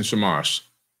well facing Shamash.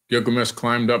 Gilgamesh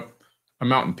climbed up a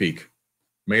mountain peak,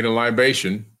 made a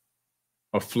libation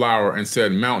of flour, and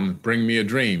said, "Mountain, bring me a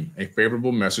dream, a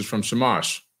favorable message from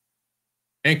Shamash."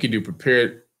 Enkidu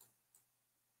prepared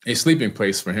a sleeping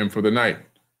place for him for the night.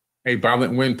 A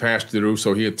violent wind passed through,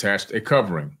 so he attached a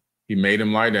covering. He made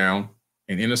him lie down,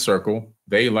 and in a circle,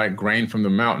 they like grain from the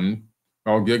mountain,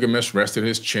 while Gilgamesh rested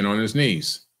his chin on his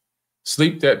knees.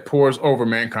 Sleep that pours over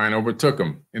mankind overtook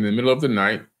him. In the middle of the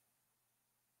night,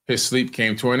 his sleep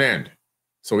came to an end.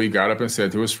 So he got up and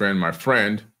said to his friend, "My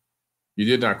friend, you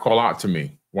did not call out to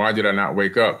me. Why did I not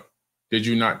wake up? Did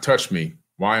you not touch me?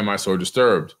 Why am I so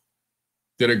disturbed?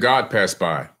 Did a god pass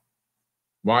by?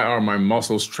 Why are my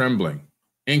muscles trembling?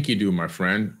 Enkidu, my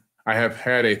friend, I have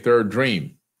had a third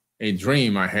dream. A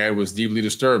dream I had was deeply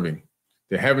disturbing.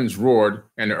 The heavens roared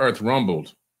and the earth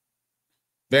rumbled.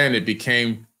 Then it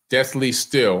became deathly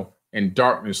still and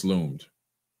darkness loomed.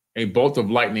 A bolt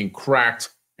of lightning cracked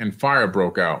and fire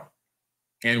broke out.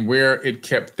 And where it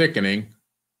kept thickening,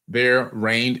 there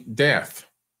reigned death.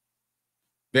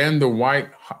 Then the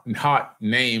white hot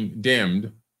name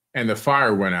dimmed and the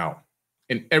fire went out,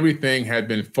 and everything had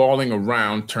been falling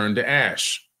around turned to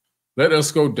ash. Let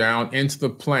us go down into the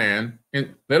plain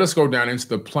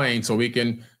so we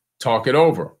can talk it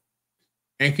over."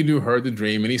 Enkidu heard the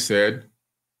dream, and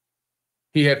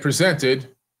he had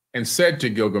presented and said to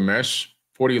Gilgamesh,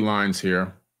 40 lines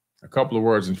here, a couple of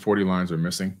words in 40 lines are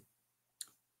missing.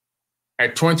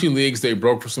 At 20 leagues, they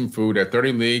broke for some food. At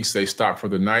 30 leagues, they stopped for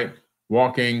the night,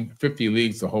 walking 50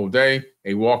 leagues the whole day,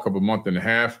 a walk of a month and a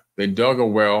half. They dug a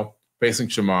well facing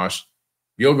Shamash.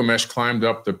 Gilgamesh climbed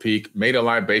up the peak, made a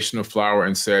libation of flour,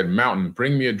 and said, "Mountain,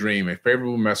 bring me a dream, a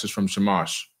favorable message from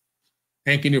Shamash."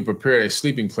 Enkidu prepared a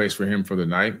sleeping place for him for the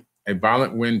night. A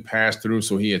violent wind passed through,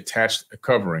 so he attached a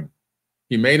covering.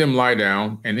 He made him lie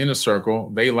down, and in a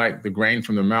circle, they like the grain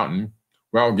from the mountain,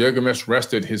 while Gilgamesh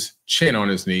rested his chin on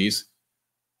his knees.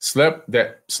 Sleep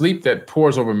that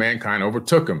pours over mankind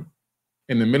overtook him.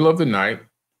 In the middle of the night,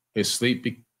 his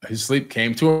sleep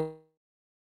came to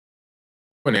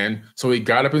an end, so he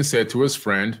got up and said to his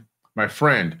friend, "My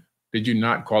friend, did you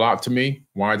not call out to me?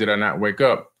 Why did I not wake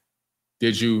up?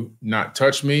 Did you not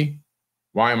touch me?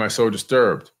 Why am I so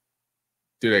disturbed?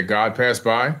 Did a god pass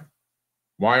by?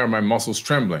 Why are my muscles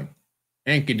trembling?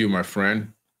 Enkidu, my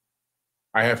friend,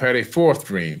 I have had a fourth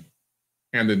dream,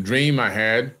 and the dream I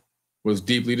had was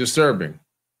deeply disturbing."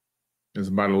 There's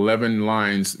about 11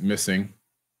 lines missing.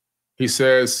 He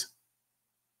says,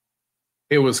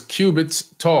 "It was cubits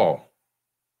tall."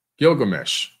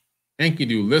 Gilgamesh,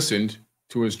 Enkidu listened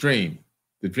to his dream.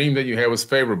 "The dream that you had was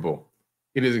favorable.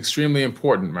 It is extremely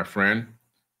important, my friend.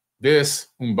 This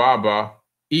Umbaba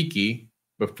Iki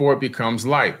before it becomes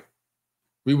light.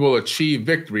 We will achieve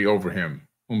victory over him.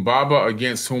 Umbaba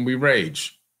against whom we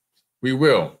rage. We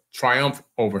will triumph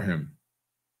over him.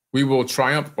 We will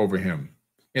triumph over him.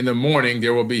 In the morning,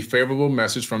 there will be favorable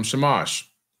message from Shamash."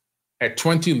 At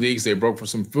 20 leagues, they broke for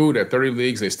some food. At 30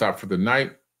 leagues, they stopped for the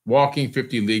night, walking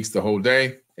 50 leagues the whole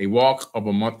day, a walk of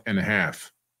a month and a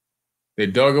half. They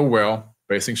dug a well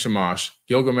facing Shamash.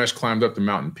 Gilgamesh climbed up the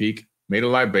mountain peak, made a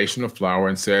libation of flour,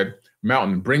 and said,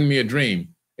 "Mountain, bring me a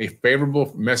dream, a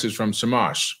favorable message from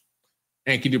Shamash."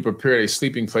 Enkidu prepared a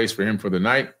sleeping place for him for the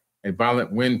night. A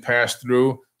violent wind passed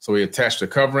through, so he attached a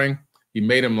covering. He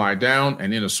made him lie down,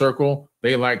 and in a circle,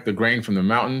 they like the grain from the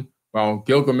mountain, while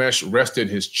Gilgamesh rested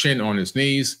his chin on his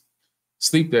knees.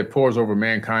 Sleep that pours over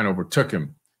mankind overtook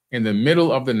him. In the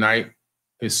middle of the night,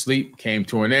 his sleep came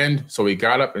to an end, so he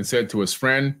got up and said to his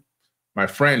friend, "My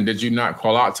friend, did you not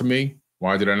call out to me?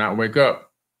 Why did I not wake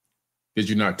up? Did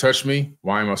you not touch me?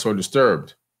 Why am I so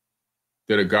disturbed?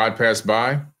 Did a god pass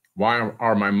by? Why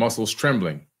are my muscles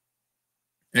trembling?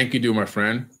 Enkidu, my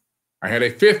friend, I had a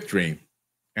fifth dream,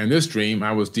 and this dream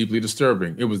I was deeply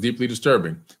disturbing. It was deeply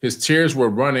disturbing. His tears were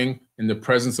running in the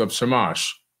presence of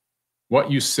Shamash. What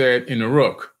you said in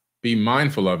Uruk, be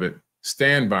mindful of it.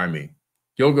 stand by me.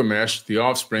 Gilgamesh, the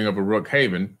offspring of Uruk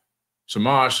Haven,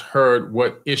 Shamash heard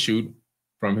what issued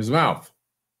from his mouth,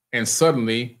 and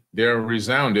suddenly there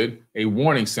resounded a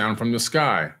warning sound from the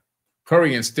sky.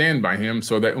 Hurry and stand by him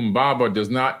so that Umbaba does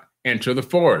not enter the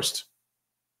forest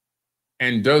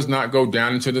and does not go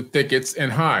down into the thickets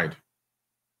and hide.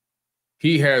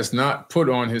 He has not put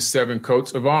on his 7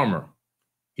 coats of armor.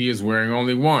 He is wearing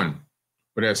only 1,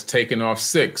 but has taken off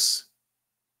 6.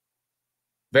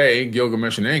 They,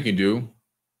 Gilgamesh and Enkidu,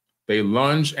 they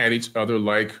lunge at each other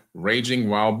like raging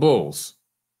wild bulls.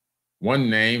 One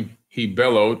name he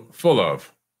bellowed full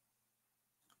of.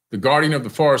 The guardian of the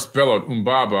forest bellowed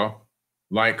Umbaba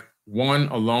like one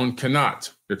alone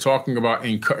cannot. They're talking about,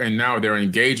 and now they're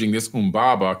engaging this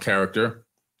Umbaba character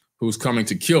who's coming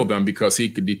to kill them because he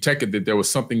could detect that there was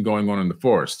something going on in the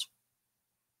forest.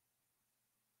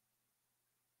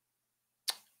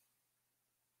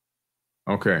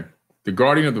 Okay. The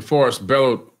guardian of the forest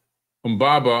bellowed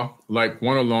Umbaba like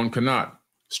one alone cannot.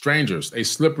 Strangers, a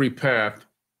slippery path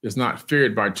is not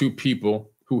feared by 2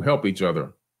 people who help each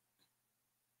other.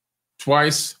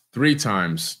 Twice, 3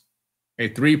 times, a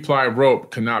 3-ply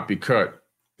rope cannot be cut.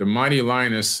 The mighty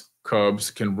lioness cubs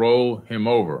can roll him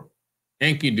over.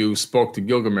 Enkidu spoke to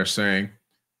Gilgamesh, saying,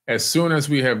 as soon as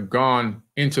we have gone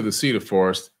into the cedar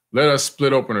forest, let us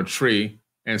split open a tree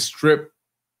and strip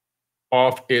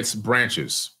off its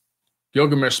branches.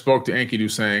 Gilgamesh spoke to Enkidu,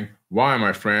 saying, why,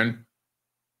 my friend?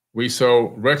 We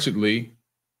so wretchedly,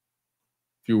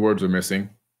 few words are missing,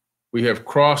 we have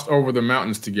crossed over the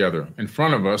mountains together. In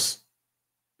front of us,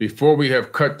 before we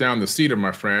have cut down the cedar,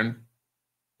 my friend,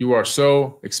 you are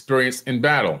so experienced in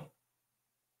battle.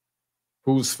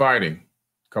 Who's fighting?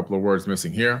 A couple of words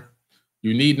missing here.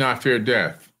 You need not fear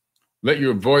death. Let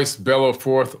your voice bellow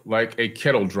forth like a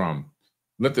kettle drum.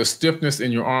 Let the stiffness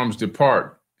in your arms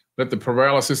depart. Let the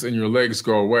paralysis in your legs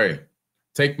go away.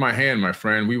 Take my hand, my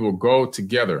friend. We will go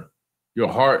together. Your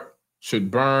heart should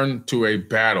burn to a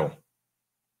battle.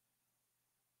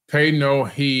 Pay no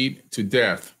heed to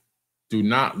death. Do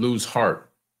not lose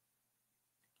heart.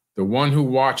 The one who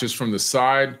watches from the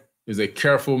side is a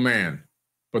careful man,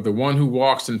 but the one who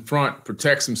walks in front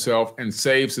protects himself and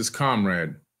saves his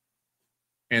comrade.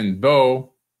 And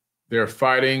though they're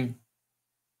fighting,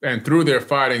 and through their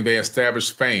fighting, they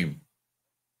establish fame.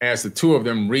 As the 2 of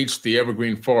them reached the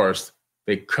evergreen forest,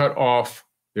 they cut off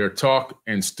their talk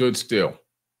and stood still.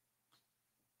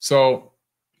 So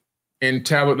in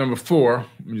tablet number 4,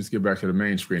 let me just get back to the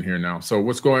main screen here now. So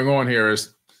what's going on here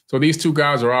is, so these 2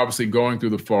 guys are obviously going through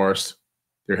the forest.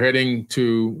 They're heading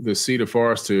to the cedar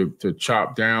forest to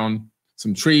chop down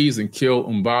some trees and kill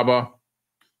Umbaba.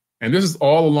 And this is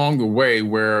all along the way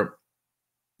where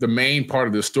the main part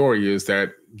of the story is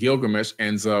that Gilgamesh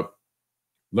ends up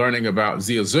learning about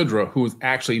Ziusudra, who's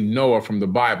actually Noah from the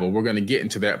Bible. We're going to get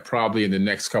into that probably in the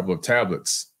next couple of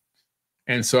tablets.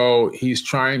 And so he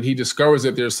discovers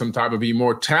that there's some type of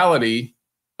immortality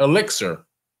elixir,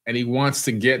 and he wants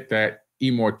to get that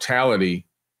immortality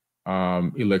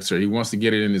elixir. He wants to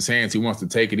get it in his hands. He wants to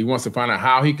take it. He wants to find out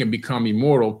how he can become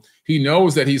immortal. He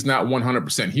knows that he's not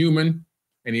 100% human,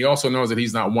 and he also knows that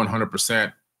he's not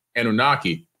 100%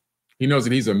 Anunnaki. He knows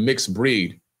that he's a mixed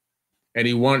breed, and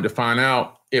he wanted to find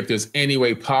out if there's any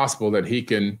way possible that he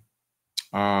can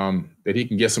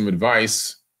get some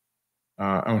advice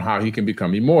on how he can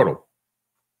become immortal.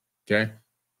 Okay,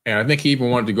 and I think he even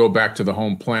wanted to go back to the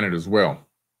home planet as well.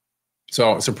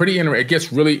 So it's a pretty it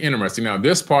gets really interesting. Now,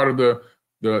 this part of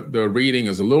the reading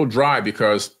is a little dry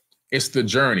because it's the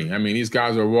journey. I mean, these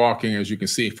guys are walking, as you can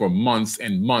see, for months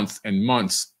and months and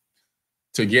months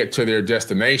to get to their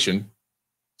destination,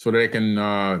 so they can,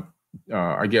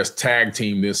 I guess, tag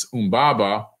team this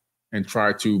Umbaba and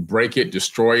try to break it,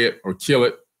 destroy it, or kill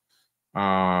it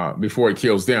before it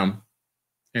kills them.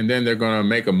 And then they're going to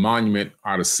make a monument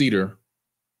out of cedar,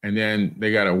 and then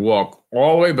they got to walk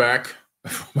all the way back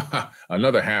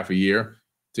another half a year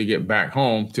to get back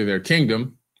home to their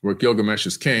kingdom, where Gilgamesh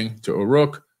is king, to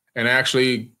Uruk, and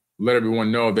actually let everyone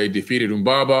know they defeated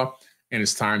Umbaba, and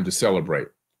it's time to celebrate.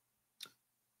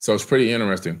 So it's pretty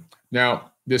interesting.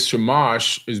 Now, this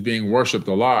Shamash is being worshipped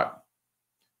a lot,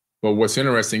 but what's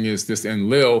interesting is this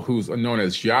Enlil, who's known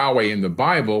as Yahweh in the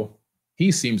Bible,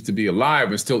 he seems to be alive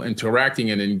and still interacting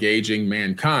and engaging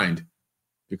mankind,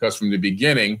 because from the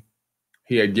beginning,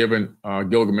 he had given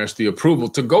Gilgamesh the approval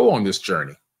to go on this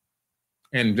journey,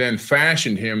 and then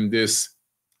fashioned him this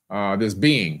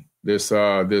being, this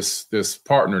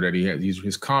partner that he has,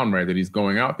 his comrade that he's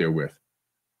going out there with.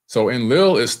 So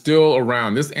Enlil is still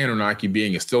around. This Anunnaki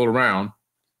being is still around,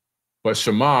 but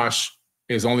Shamash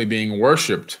is only being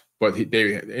worshipped. But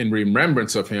in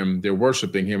remembrance of him, they're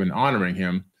worshiping him and honoring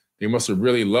him. They must have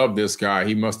really loved this guy.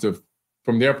 He must have,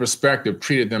 from their perspective,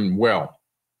 treated them well.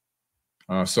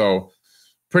 So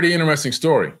pretty interesting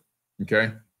story.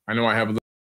 Okay. I know I have a little.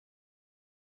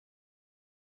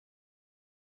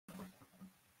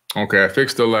 Okay, I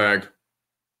fixed the lag.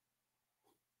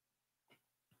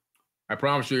 I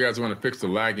promise you guys I'm going to fix the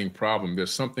lagging problem.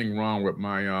 There's something wrong with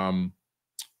my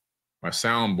my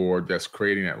soundboard that's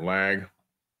creating that lag.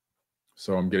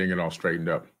 So I'm getting it all straightened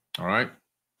up. All right.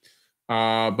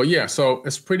 But yeah, so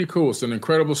it's pretty cool. It's an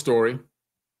incredible story.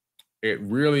 It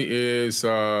really is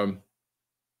the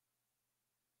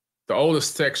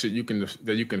oldest text that you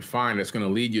can find that's going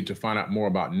to lead you to find out more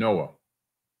about Noah.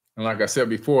 And like I said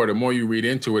before, the more you read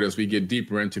into it, as we get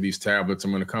deeper into these tablets,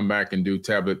 I'm going to come back and do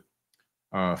tablet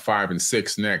 5 and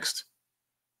 6 next.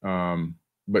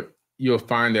 But you'll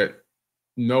find that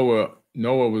Noah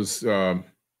was a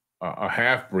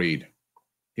half-breed.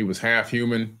 He was half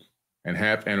human and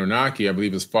half Anunnaki. I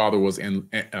believe his father was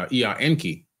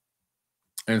Enki.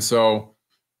 And so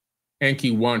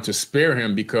Enki wanted to spare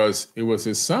him because it was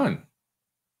his son.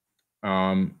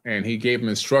 And he gave him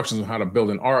instructions on how to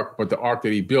build an ark, but the ark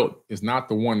that he built is not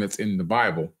the one that's in the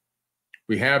Bible.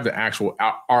 We have the actual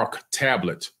ark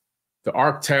tablet. The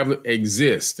ark tablet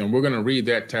exists, and we're going to read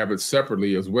that tablet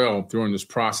separately as well during this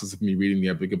process of me reading the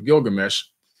Epic of Gilgamesh.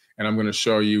 And I'm going to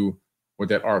show you what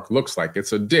that ark looks like.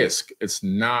 It's a disc. It's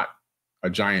not a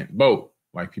giant boat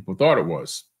like people thought it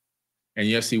was. And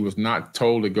yes, he was not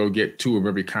told to go get 2 of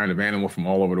every kind of animal from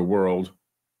all over the world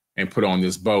and put on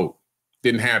this boat.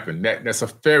 Didn't happen. That's a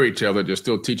fairy tale that they're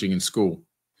still teaching in school.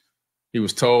 He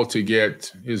was told to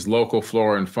get his local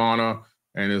flora and fauna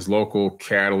and his local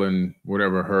cattle and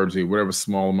whatever herds, whatever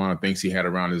small amount of things he had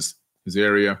around his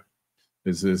area,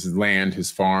 his land, his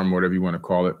farm, whatever you want to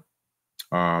call it,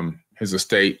 his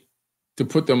estate, to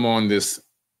put them on this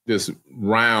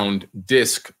round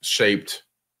disc-shaped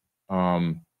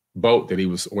boat that he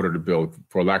was ordered to build.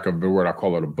 For lack of a better word, I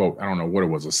call it a boat. I don't know what it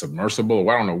was, a submersible.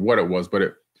 I don't know what it was, but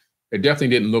it definitely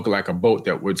didn't look like a boat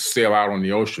that would sail out on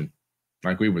the ocean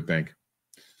like we would think.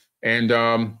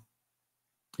 And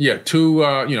yeah,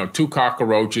 2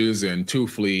 cockroaches and 2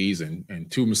 fleas and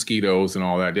 2 mosquitoes and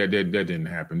all that. That didn't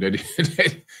happen.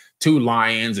 2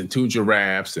 lions and 2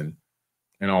 giraffes and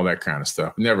all that kind of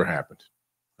stuff. Never happened.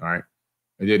 All right.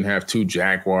 It didn't have 2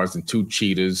 jaguars and 2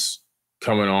 cheetahs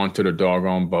coming onto the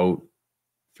doggone boat,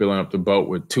 filling up the boat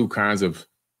with 2 kinds of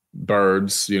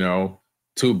birds,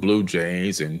 2 blue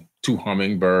jays and 2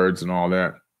 hummingbirds and all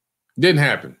that. Didn't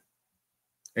happen.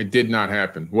 It did not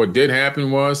happen. What did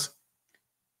happen was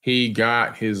he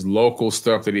got his local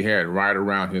stuff that he had right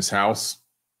around his house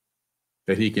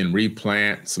that he can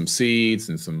replant some seeds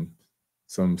and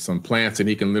some plants that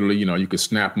he can literally, you could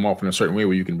snap them off in a certain way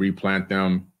where you can replant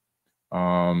them.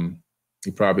 He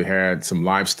probably had some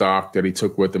livestock that he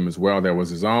took with him as well that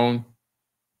was his own.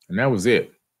 And that was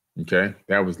it. Okay.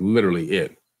 That was literally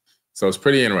it. So it's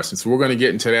pretty interesting. So we're going to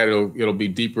get into that. It'll be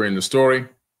deeper in the story.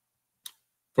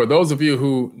 For those of you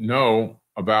who know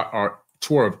about our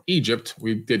tour of Egypt,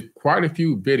 we did quite a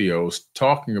few videos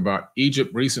talking about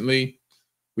Egypt recently.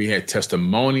 We had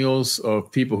testimonials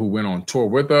of people who went on tour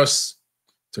with us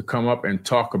to come up and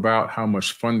talk about how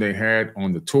much fun they had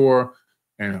on the tour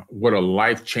and what a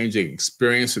life-changing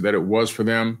experience that it was for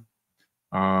them.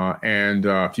 And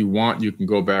if you want, you can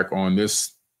go back on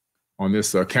this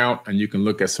account and you can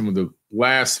look at some of the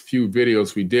last few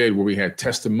videos we did where we had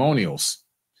testimonials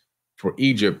for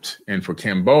Egypt and for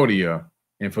Cambodia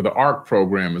and for the ARC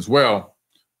program as well.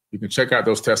 You can check out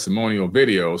those testimonial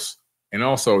videos and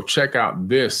also check out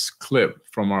this clip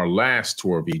from our last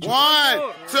tour of Egypt. 1,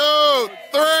 2,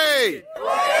 3.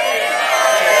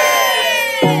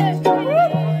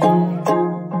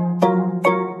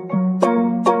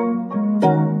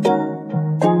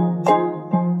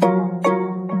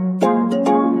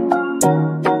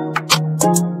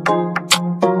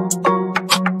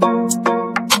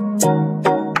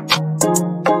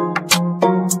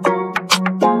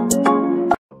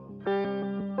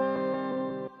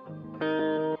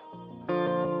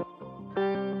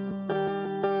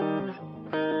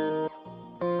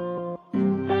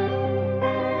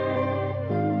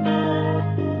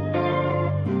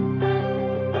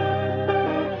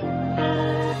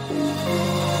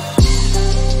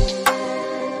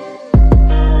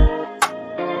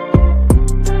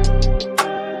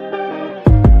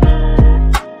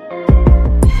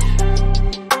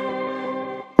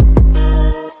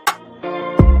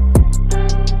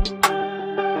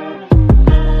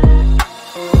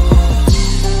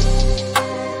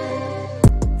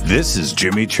 This is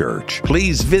Jimmy Church.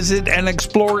 Please visit and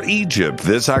explore Egypt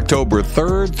this October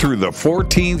 3rd through the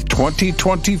 14th,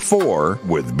 2024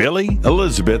 with Billy,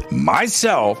 Elizabeth,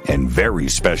 myself, and very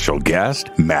special guest,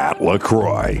 Matt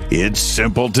LaCroix. It's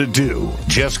simple to do.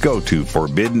 Just go to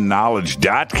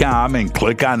forbiddenknowledge.com and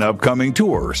click on upcoming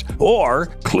tours, or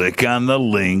click on the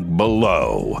link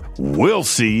below. We'll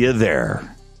see you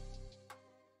there.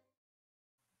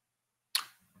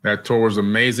 That tour was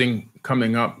amazing.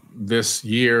 Coming up this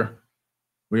year,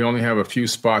 we only have a few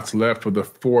spots left for the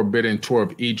Forbidden Tour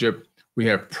of Egypt. We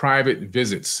have private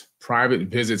visits. Private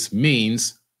visits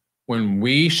means when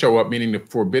we show up, meaning the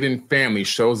Forbidden family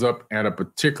shows up at a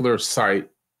particular site,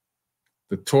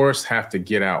 the tourists have to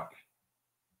get out.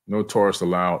 No tourists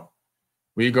allowed.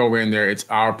 We go in there, it's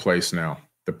our place now.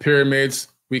 The pyramids,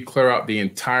 we clear out the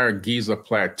entire Giza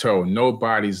Plateau.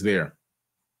 Nobody's there.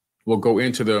 We'll go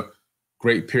into the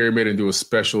Great Pyramid and do a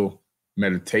special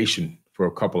meditation for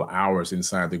a couple of hours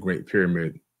inside the Great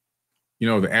Pyramid. You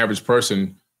know, the average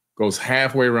person goes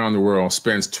halfway around the world,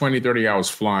 spends 20, 30 hours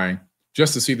flying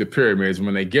just to see the pyramids. And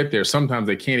when they get there, sometimes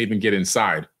they can't even get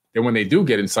inside. And when they do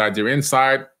get inside, they're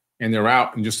inside and they're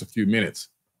out in just a few minutes.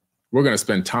 We're going to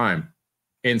spend time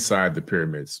inside the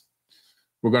pyramids.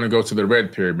 We're going to go to the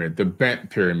Red Pyramid, the Bent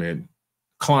Pyramid,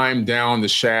 climb down the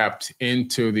shaft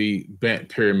into the Bent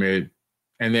Pyramid,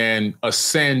 and then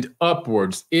ascend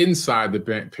upwards inside the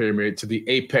Bent Pyramid to the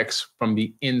apex from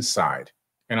the inside.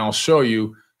 And I'll show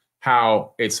you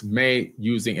how it's made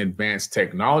using advanced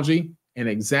technology and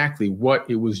exactly what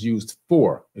it was used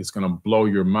for. It's going to blow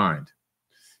your mind.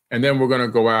 And then we're going to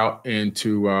go out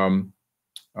into on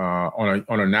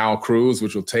a Nile cruise,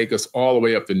 which will take us all the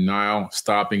way up the Nile,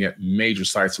 stopping at major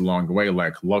sites along the way,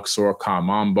 like Luxor,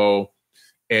 Kamambo,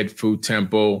 Edfu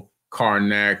Temple,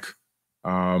 Karnak.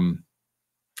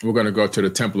 We're going to go to the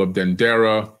Temple of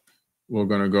Dendera. We're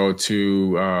going to go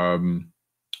to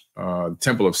the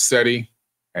Temple of Seti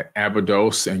at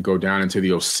Abydos and go down into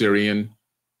the Osirian.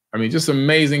 I mean, just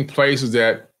amazing places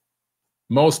that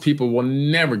most people will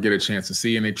never get a chance to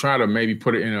see. And they try to maybe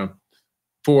put it in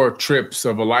 4 trips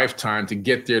of a lifetime to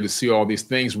get there to see all these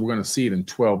things. We're going to see it in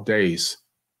 12 days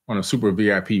on a super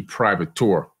VIP private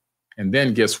tour. And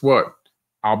then guess what?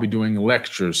 I'll be doing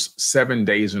lectures 7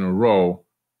 days in a row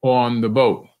on the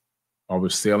boat. I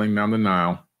was sailing down the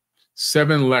Nile,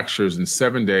 7 lectures in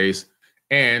 7 days,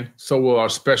 and so will our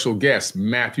special guest,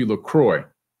 Matthew LaCroix.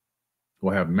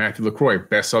 We'll have Matthew LaCroix,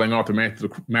 best-selling author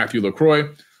Matthew LaCroix,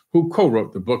 who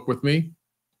co-wrote the book with me,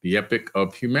 The Epic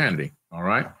of Humanity, all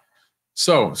right?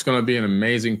 So it's going to be an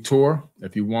amazing tour.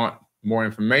 If you want more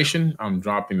information, I'm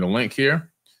dropping the link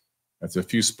here. That's a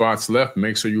few spots left.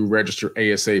 Make sure you register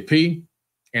ASAP.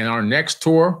 And our next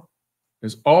tour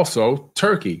is also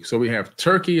Turkey. So we have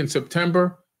Turkey in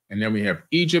September, and then we have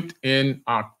Egypt in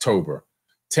October.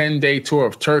 10-day tour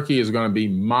of Turkey is going to be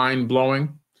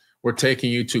mind-blowing. We're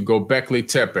taking you to Göbekli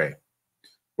Tepe.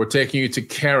 We're taking you to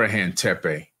Karahan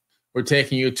Tepe. We're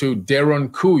taking you to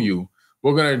Derinkuyu.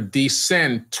 We're going to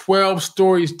descend 12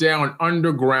 stories down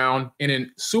underground in a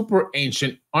super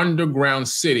ancient underground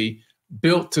city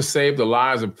built to save the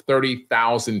lives of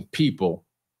 30,000 people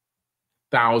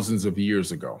thousands of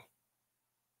years ago.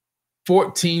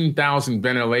 14,000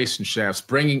 ventilation shafts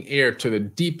bringing air to the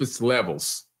deepest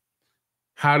levels.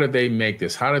 How did they make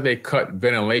this? How did they cut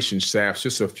ventilation shafts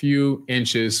just a few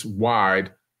inches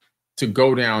wide to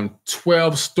go down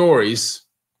 12 stories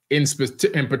in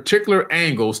particular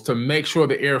angles to make sure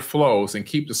the air flows and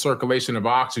keep the circulation of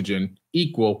oxygen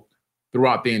equal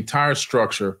throughout the entire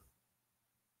structure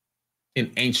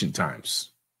in ancient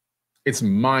times? It's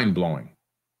mind-blowing.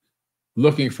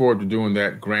 Looking forward to doing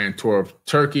that grand tour of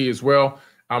Turkey as well.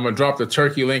 I'm going to drop the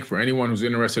Turkey link for anyone who's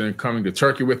interested in coming to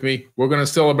Turkey with me. We're going to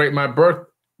celebrate my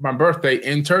birthday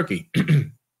in Turkey. Let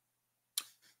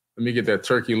me get that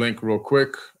Turkey link real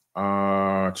quick.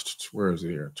 Where is it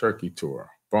here? Turkey tour.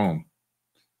 Boom.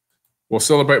 We'll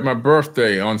celebrate my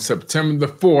birthday on September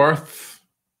the 4th.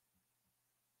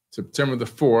 September the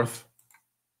 4th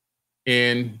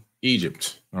in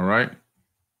Egypt. All right.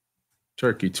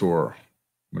 Turkey tour.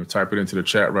 I'm going to type it into the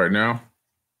chat right now.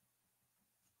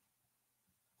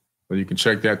 So you can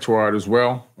check that tour out as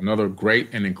well. Another great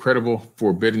and incredible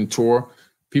forbidden tour.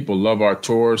 People love our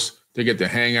tours. They get to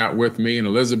hang out with me and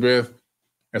Elizabeth.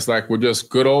 It's like we're just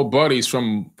good old buddies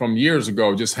from years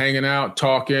ago, just hanging out,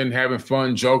 talking, having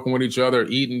fun, joking with each other,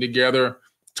 eating together,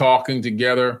 talking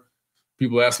together.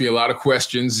 People ask me a lot of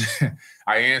questions.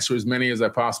 I answer as many as I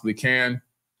possibly can.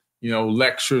 You know,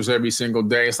 lectures every single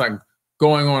day. It's like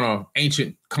going on an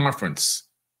ancient conference,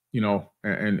 you know,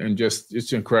 and just,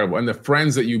 it's incredible. And the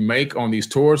friends that you make on these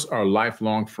tours are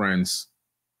lifelong friends.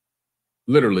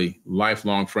 literally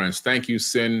lifelong friends. Thank you,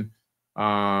 Synexo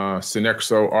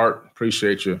Art.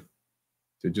 Appreciate you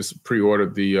to just pre-order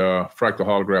the Fractal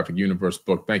Holographic Universe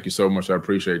book. Thank you so much. I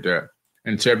appreciate that.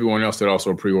 And to everyone else that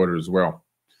also pre-ordered as well.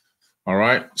 All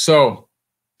right. So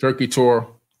Turkey tour,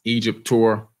 Egypt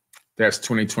tour, that's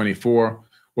 2024.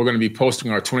 We're going to be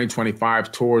posting our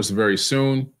 2025 tours very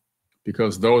soon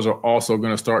because those are also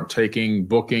going to start taking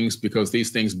bookings because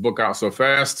these things book out so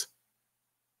fast.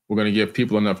 We're going to give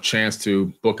people enough chance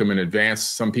to book them in advance.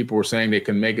 Some people were saying they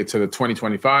can make it to the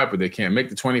 2025, but they can't make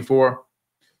the 24.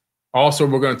 Also,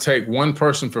 we're going to take one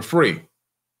person for free.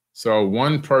 So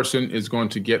one person is going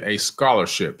to get a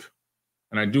scholarship.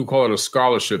 And I do call it a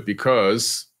scholarship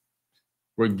because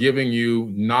we're giving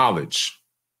you knowledge.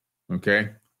 Okay?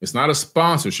 It's not a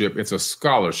sponsorship, it's a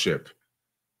scholarship.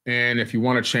 And if you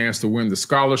want a chance to win the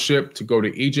scholarship to go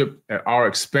to Egypt at our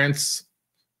expense,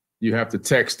 you have to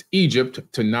text Egypt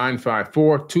to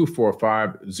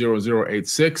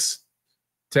 954-245-0086.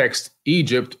 Text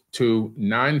Egypt to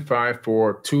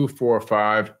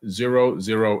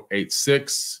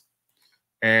 954-245-0086.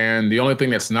 And the only thing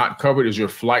that's not covered is your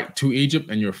flight to Egypt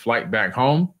and your flight back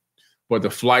home. But the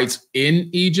flights in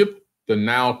Egypt, the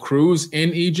Nile cruise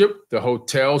in Egypt, the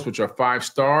hotels, which are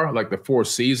 5-star, like the Four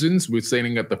Seasons, we're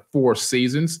staying at the Four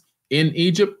Seasons in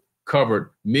Egypt,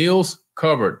 covered. Meals,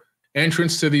 covered.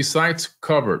 Entrance to these sites,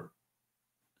 covered.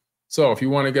 So if you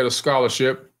want to get a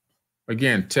scholarship,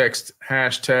 again, text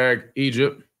hashtag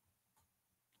Egypt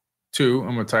to,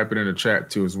 I'm going to type it in the chat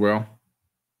too as well.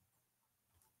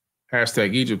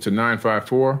 Hashtag Egypt to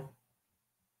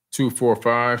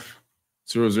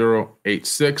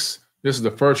 954-245-0086. This is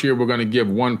the first year we're going to give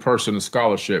one person a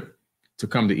scholarship to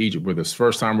come to Egypt with us.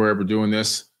 First time we're ever doing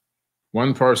this.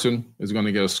 One person is going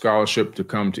to get a scholarship to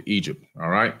come to Egypt. All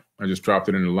right. I just dropped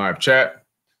it in the live chat.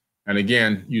 And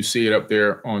again, you see it up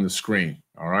there on the screen.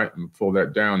 All right. I'm going to pull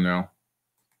that down now.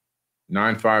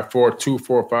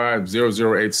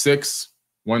 954-245-0086.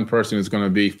 One person is going to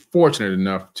be fortunate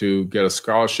enough to get a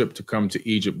scholarship to come to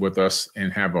Egypt with us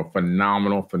and have a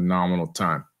phenomenal, phenomenal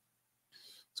time.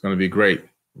 It's going to be great.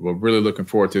 We're really looking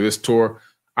forward to this tour.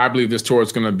 I believe this tour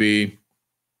is going to be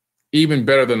even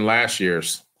better than last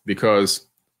year's because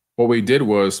what we did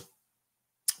was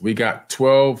we got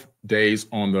 12 days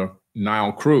on the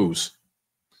Nile cruise.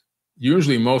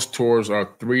 Usually most tours are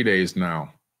 3 days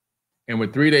now. And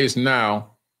with 3 days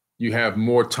now, you have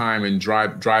more time in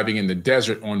driving in the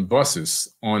desert on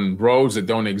buses, on roads that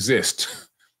don't exist.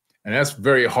 And that's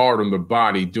very hard on the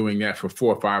body doing that for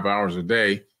 4 or 5 hours a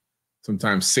day.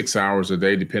 Sometimes 6 hours a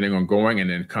day, depending on going and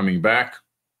then coming back.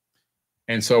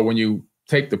 And so when you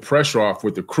take the pressure off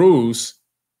with the cruise,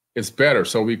 it's better.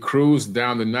 So we cruise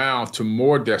down the Nile to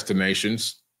more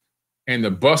destinations and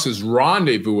the buses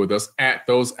rendezvous with us at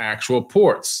those actual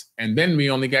ports. And then we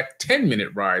only got 10-minute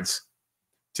rides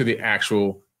to the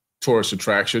actual tourist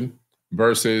attraction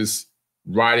versus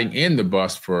riding in the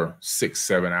bus for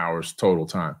 6-7 hours total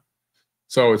time.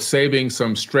 So it's saving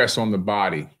some stress on the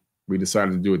body. We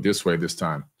decided to do it this way this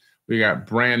time. We got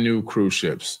brand new cruise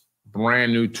ships,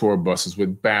 brand new tour buses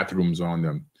with bathrooms on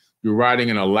them. You're riding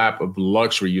in a lap of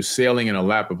luxury. You're sailing in a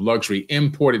lap of luxury,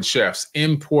 imported chefs,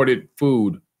 imported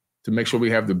food to make sure we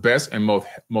have the best and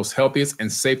most healthiest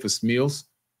and safest meals.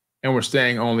 And we're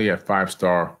staying only at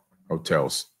 5-star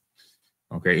hotels.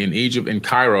 Okay, in Egypt, in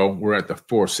Cairo, we're at the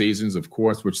Four Seasons, of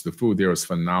course, which the food there is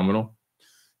phenomenal.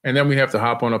 And then we have to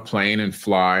hop on a plane and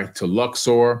fly to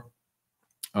Luxor.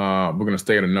 We're going to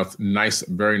stay at a nice,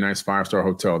 very nice 5-star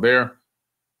hotel there.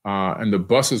 And the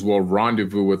buses will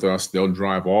rendezvous with us. They'll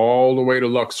drive all the way to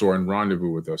Luxor and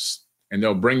rendezvous with us. And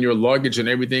they'll bring your luggage and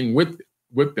everything with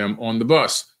them on the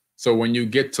bus. So when you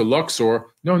get to Luxor,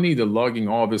 no need to lugging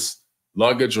all this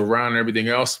luggage around and everything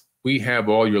else. We have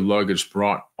all your luggage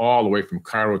brought all the way from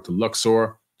Cairo to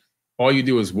Luxor. All you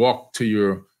do is walk up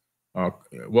to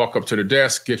the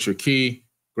desk, get your key,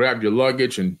 grab your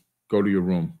luggage, and go to your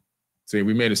room. See,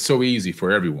 we made it so easy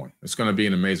for everyone. It's going to be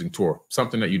an amazing tour,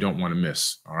 something that you don't want to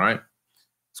miss, all right?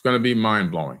 It's going to be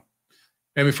mind-blowing.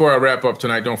 And before I wrap up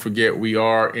tonight, don't forget we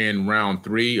are in round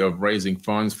 3 of raising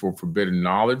funds for Forbidden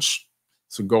Knowledge.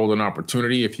 It's a golden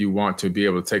opportunity if you want to be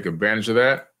able to take advantage of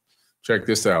that. Check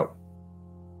this out.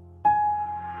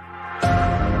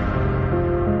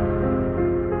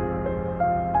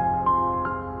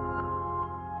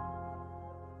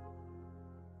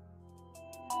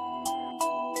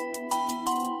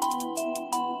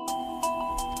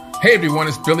 Hey everyone,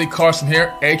 it's Billy Carson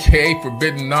here, aka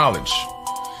Forbidden Knowledge.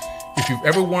 If you've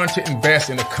ever wanted to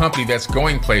invest in a company that's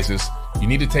going places, you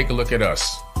need to take a look at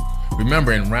us.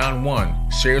 Remember, in round one,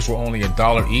 shares were only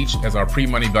 $1 each as our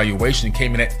pre-money valuation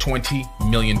came in at $20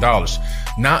 million.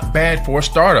 Not bad for a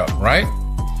startup, right?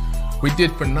 We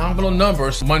did phenomenal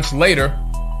numbers months later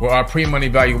where our pre-money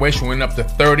valuation went up to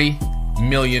 $30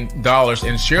 million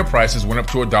and share prices went up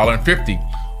to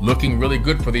 $1.50, looking really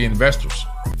good for the investors.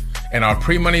 And our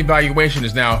pre-money valuation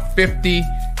is now $50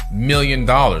 million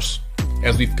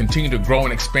as we've continued to grow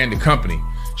and expand the company.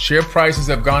 Share prices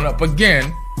have gone up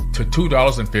again to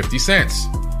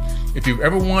 $2.50. If you've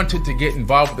ever wanted to get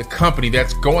involved with a company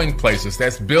that's going places,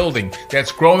 that's building,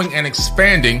 that's growing and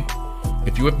expanding,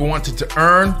 if you ever wanted to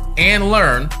earn and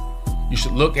learn, you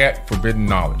should look at Forbidden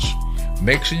Knowledge.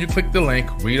 Make sure you click the link,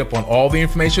 read up on all the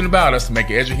information about us to make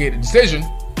an educated decision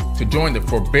to join the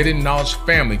Forbidden Knowledge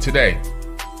family today.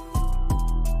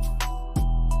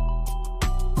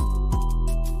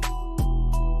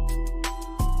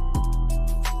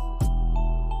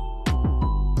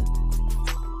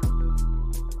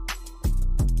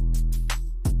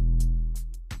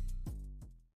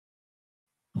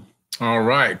 All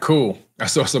right, cool. I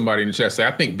saw somebody in the chat say,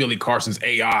 I think Billy Carson's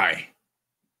AI.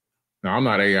 No, I'm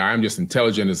not AI. I'm just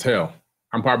intelligent as hell.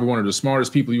 I'm probably one of the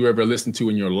smartest people you ever listened to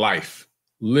in your life,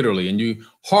 literally. And you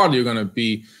hardly are going to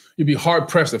be, you'd be hard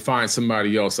pressed to find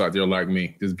somebody else out there like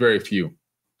me. There's very few.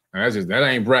 And that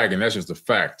ain't bragging. That's just a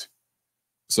fact.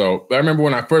 So I remember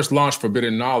when I first launched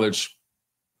Forbidden Knowledge,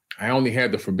 I only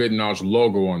had the Forbidden Knowledge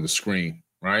logo on the screen,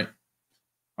 right?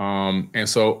 And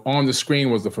so on the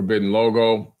screen was the Forbidden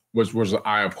logo, which was the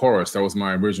Eye of Horus. That was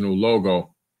my original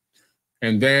logo.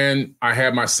 And then I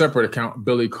had my separate account,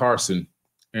 Billy Carson.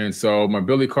 And so my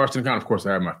Billy Carson account, of course,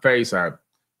 I had my face. I had,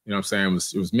 you know what I'm saying,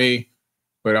 it was me.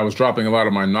 But I was dropping a lot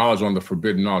of my knowledge on the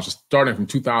Forbidden Knowledge, starting from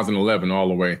 2011 all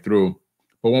the way through.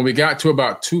 But when we got to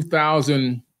about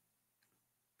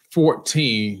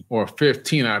 2014 or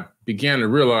 15, I began to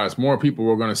realize more people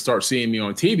were going to start seeing me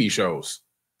on TV shows.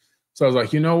 So I was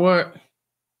like, you know what?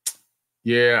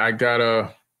 Yeah, I'm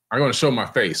going to show my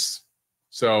face.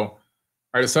 So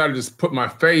I decided to just put my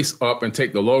face up and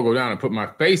take the logo down and put my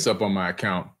face up on my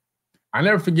account. I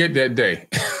never forget that day.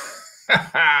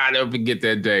 I never forget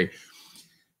that day.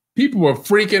 People were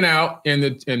freaking out in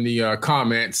the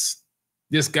comments.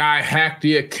 This guy hacked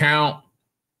the account.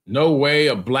 No way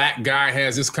a black guy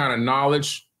has this kind of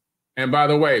knowledge. And by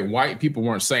the way, white people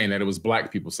weren't saying that. It was black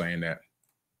people saying that.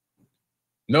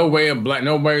 No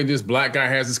way this black guy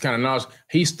has this kind of knowledge.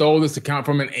 He stole this account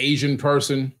from an Asian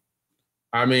person.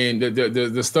 I mean,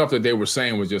 the stuff that they were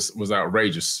saying was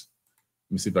outrageous.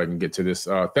 Let me see if I can get to this.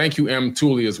 Thank you, M.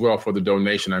 Tooley, as well, for the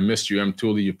donation. I missed you, M.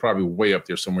 Tooley. You're probably way up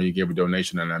there somewhere. You gave a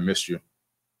donation, and I missed you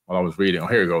while I was reading. Oh,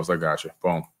 here it goes. I got you.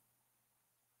 Boom.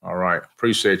 All right.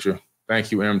 Appreciate you.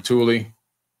 Thank you, M. Tooley.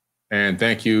 And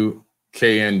thank you,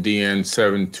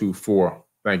 KNDN724.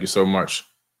 Thank you so much.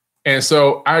 And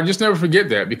so I just never forget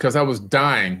that because I was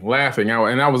dying, laughing.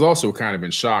 And I was also kind of in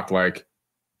shock, like,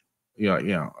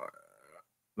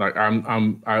 like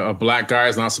I'm a black guy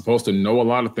is not supposed to know a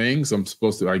lot of things. I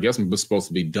guess I'm supposed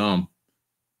to be dumb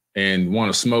and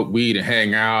want to smoke weed and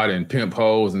hang out and pimp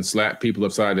hoes and slap people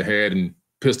upside the head and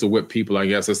pistol whip people. I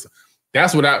guess that's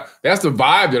the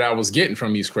vibe that I was getting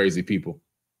from these crazy people.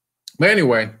 But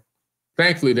anyway,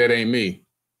 thankfully that ain't me.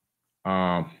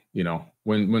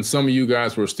 When some of you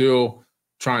guys were still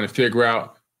trying to figure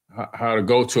out how to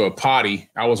go to a potty,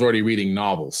 I was already reading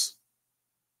novels.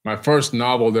 My first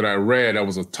novel that I read, I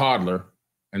was a toddler,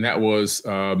 and that was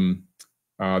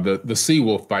The Sea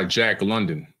Wolf by Jack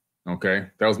London. Okay,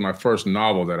 that was my first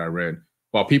novel that I read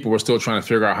while people were still trying to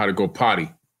figure out how to go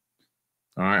potty.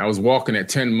 All right, I was walking at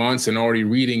 10 months and already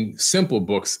reading simple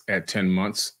books at 10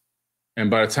 months. And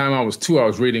by the time I was 2, I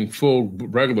was reading full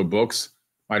regular books.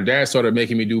 My dad started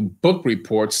making me do book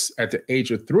reports at the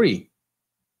age of 3.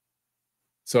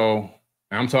 So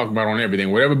I'm talking about on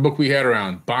everything, whatever book we had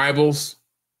around. Bibles,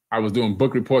 I was doing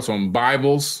book reports on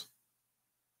Bibles.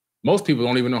 Most people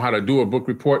don't even know how to do a book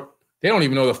report. They don't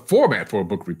even know the format for a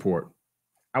book report.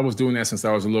 I was doing that since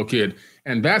I was a little kid.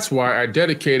 And that's why I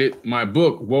dedicated my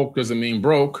book, Woke Doesn't Mean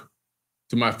Broke,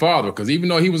 to my father. Because even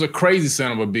though he was a crazy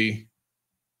son of a bee,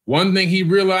 one thing he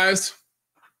realized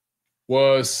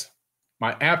was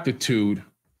my aptitude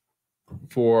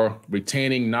for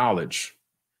retaining knowledge.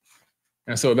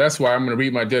 And so that's why I'm going to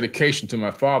read my dedication to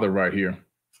my father right here,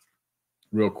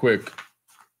 real quick.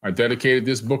 I dedicated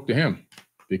this book to him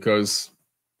because,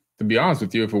 to be honest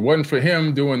with you, if it wasn't for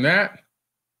him doing that,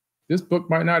 this book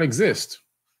might not exist.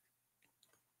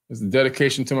 It's a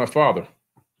dedication to my father,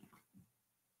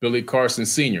 Billy Carson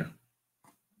Sr.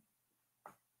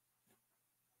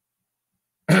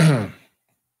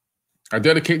 I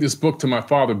dedicate this book to my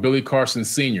father, Billy Carson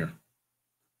Sr.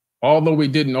 Although we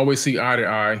didn't always see eye to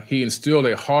eye, he instilled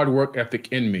a hard work ethic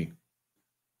in me.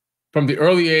 From the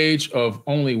early age of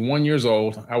only 1 year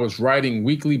old, I was writing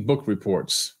weekly book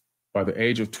reports. By the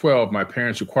age of 12, my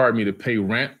parents required me to pay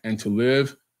rent to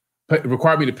live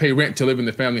in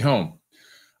the family home.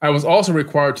 I was also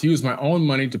required to use my own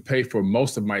money to pay for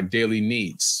most of my daily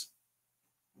needs.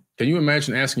 Can you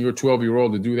imagine asking your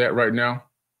 12-year-old to do that right now?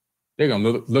 They're going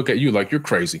to look at you like you're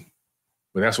crazy.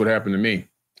 But that's what happened to me.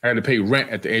 I had to pay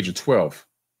rent at the age of 12.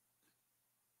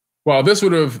 While this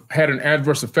would have had an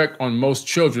adverse effect on most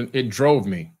children, it drove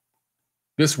me.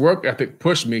 This work ethic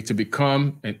pushed me to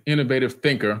become an innovative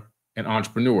thinker and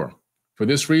entrepreneur. For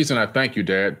this reason, I thank you,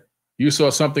 Dad. You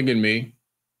saw something in me,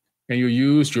 and you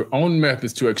used your own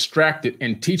methods to extract it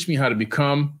and teach me how to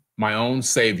become my own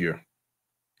savior.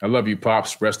 I love you,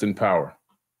 Pops. Rest in power.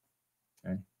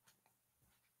 Okay.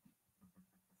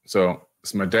 So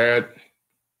it's my dad,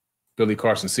 Billy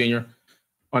Carson Sr.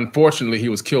 Unfortunately, he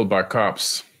was killed by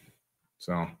cops.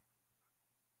 So,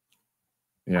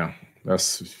 yeah,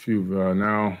 that's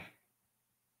now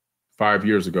 5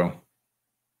 years ago.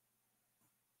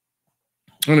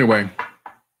 Anyway,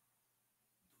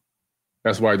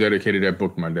 that's why I dedicated that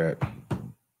book to my dad.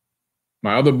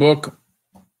 My other book,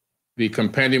 the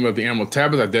Compendium of the Emerald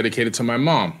Tablets, I dedicated to my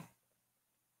mom.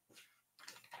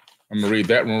 I'm going to read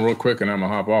that one real quick, and I'm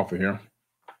going to hop off of here.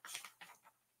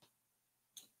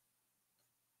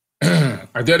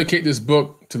 I dedicate this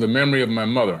book to the memory of my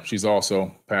mother. She's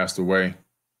also passed away.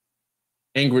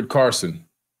 Ingrid Carson.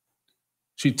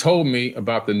 She told me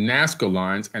about the Nazca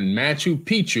lines and Machu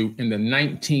Picchu in the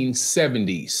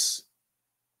 1970s.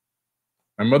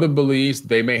 My mother believes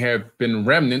they may have been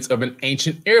remnants of an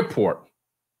ancient airport.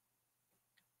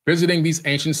 Visiting these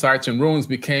ancient sites and ruins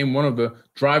became one of the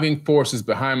driving forces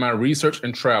behind my research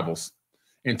and travels.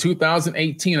 In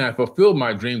 2018, I fulfilled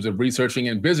my dreams of researching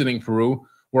and visiting Peru,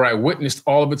 where I witnessed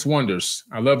all of its wonders.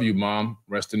 I love you, Mom.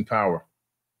 Rest in power.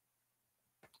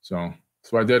 So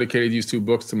I dedicated these two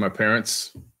books to my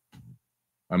parents.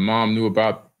 My mom knew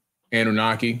about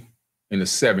Anunnaki in the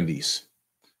 70s.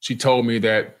 She told me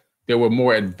that there were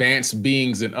more advanced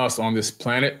beings than us on this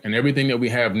planet, and everything that we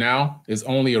have now is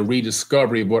only a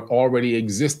rediscovery of what already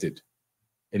existed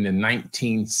in the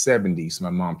 1970s.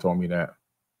 My mom told me that.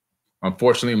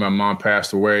 Unfortunately, my mom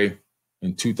passed away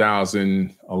in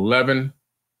 2011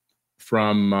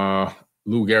 from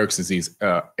Lou Gehrig's disease,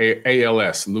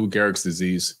 ALS, Lou Gehrig's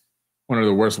disease. One of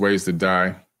the worst ways to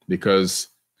die, because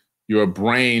your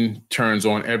brain turns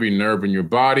on every nerve in your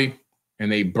body,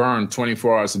 and they burn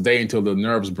 24 hours a day until the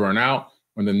nerves burn out.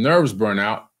 When the nerves burn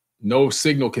out, no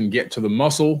signal can get to the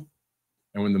muscle.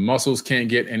 And when the muscles can't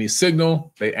get any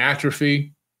signal, they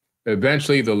atrophy.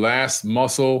 Eventually, the last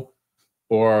muscle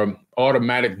or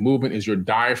automatic movement is your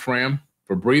diaphragm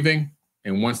for breathing.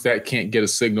 And once that can't get a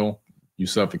signal, you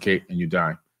suffocate and you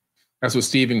die. That's what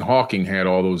Stephen Hawking had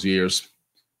all those years.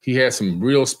 He had some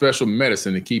real special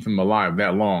medicine to keep him alive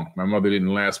that long. My mother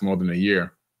didn't last more than a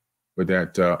year with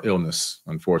that illness,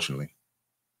 unfortunately.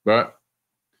 But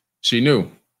she knew.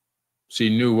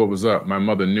 She knew what was up. My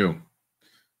mother knew.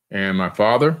 And my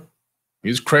father,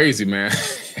 he's crazy, man.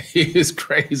 He is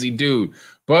crazy dude.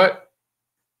 But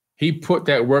he put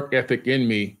that work ethic in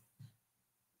me.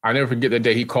 I never forget that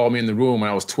day he called me in the room when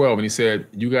I was 12, and he said,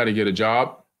 you got to get a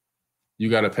job.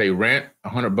 You got to pay rent,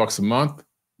 $100 a month.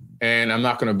 And I'm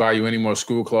not going to buy you any more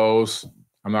school clothes.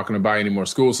 I'm not going to buy any more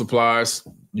school supplies.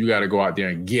 You got to go out there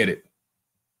and get it.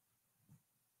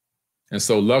 And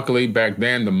so luckily back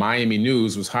then, the Miami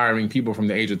News was hiring people from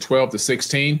the age of 12 to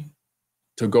 16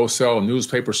 to go sell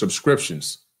newspaper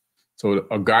subscriptions. So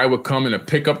a guy would come in a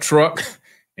pickup truck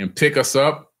and pick us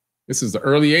up. This is the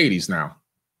early 80s now.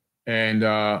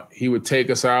 And he would take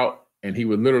us out, and he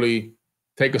would literally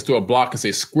take us to a block and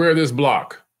say, square this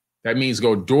block. That means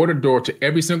go door to door to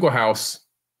every single house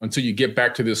until you get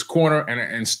back to this corner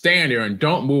and stand there and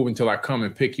don't move until I come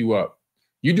and pick you up.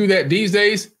 You do that these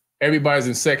days, everybody's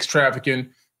in sex trafficking,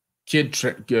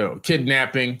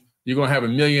 kidnapping. You're going to have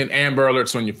 1 million Amber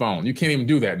Alerts on your phone. You can't even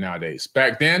do that nowadays.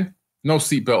 Back then, no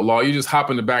seatbelt law. You just hop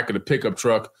in the back of the pickup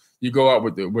truck. You go out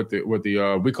with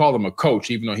the we call him a coach,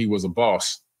 even though he was a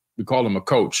boss. We call him a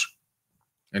coach.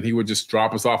 And he would just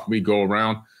drop us off. We'd go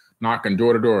around knocking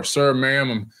door to door. Sir,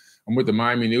 ma'am, I'm with the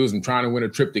Miami News. I'm trying to win a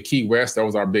trip to Key West. That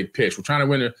was our big pitch. We're trying to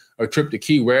win a trip to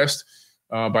Key West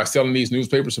by selling these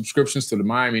newspaper subscriptions to the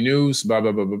Miami News, blah,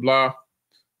 blah, blah, blah, blah.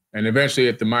 And eventually,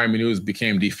 the Miami News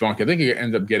became defunct. I think it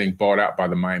ended up getting bought out by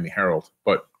the Miami Herald.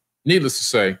 But needless to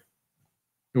say,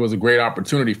 it was a great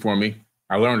opportunity for me.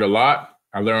 I learned a lot.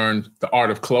 I learned the art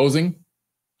of closing.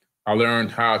 I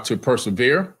learned how to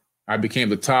persevere. I became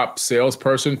the top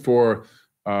salesperson for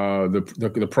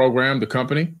the program, the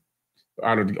company,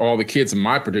 out of all the kids in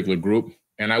my particular group.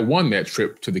 And I won that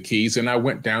trip to the Keys, and I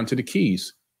went down to the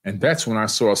Keys. And that's when I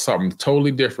saw something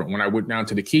totally different. When I went down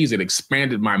to the Keys, it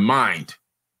expanded my mind,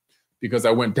 because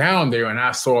I went down there and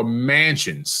I saw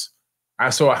mansions.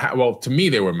 Well, to me,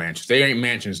 they were mansions. They ain't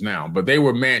mansions now, but they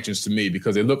were mansions to me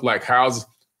because they looked like houses,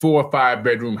 4 or 5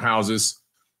 bedroom houses.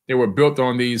 They were built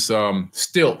on these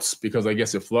stilts because I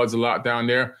guess it floods a lot down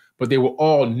there, but they were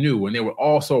all new and they were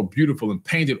all so beautiful and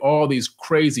painted all these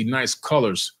crazy nice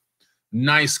colors,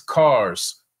 nice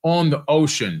cars on the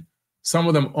ocean, some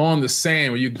of them on the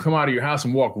sand where you can come out of your house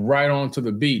and walk right onto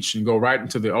the beach and go right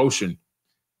into the ocean.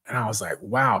 And I was like,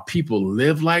 wow, people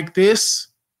live like this?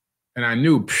 And I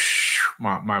knew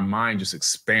my mind just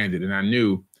expanded, and I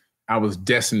knew I was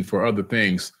destined for other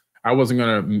things. I wasn't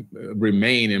going to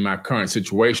remain in my current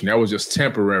situation. That was just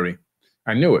temporary.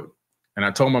 I knew it. And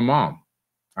I told my mom.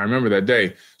 I remember that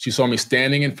day. She saw me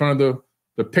standing in front of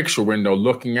the picture window,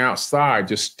 looking outside,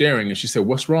 just staring. And she said,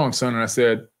 "What's wrong, son?" And I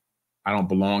said, "I don't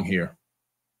belong here."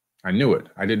 I knew it.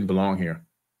 I didn't belong here.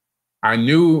 I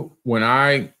knew when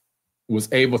I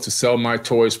was able to sell my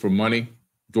toys for money,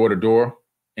 door to door,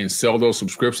 and sell those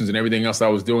subscriptions and everything else I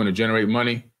was doing to generate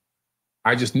money,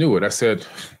 I just knew it. I said,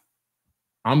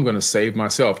 I'm going to save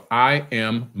myself. I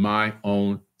am my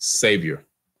own savior,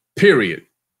 period.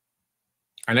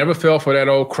 I never fell for that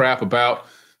old crap about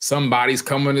somebody's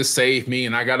coming to save me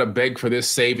and I got to beg for this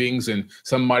savings and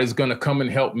somebody's going to come and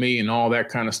help me and all that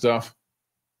kind of stuff.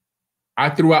 I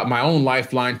threw out my own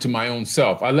lifeline to my own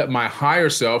self. I let my higher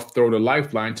self throw the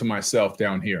lifeline to myself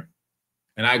down here.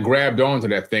 And I grabbed onto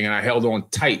that thing and I held on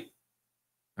tight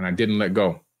and I didn't let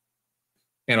go.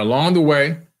 And along the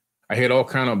way, I hit all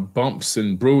kind of bumps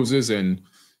and bruises and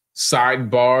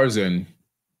sidebars and,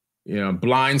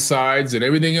 blind sides and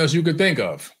everything else you could think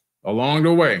of along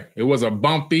the way. It was a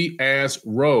bumpy ass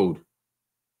road,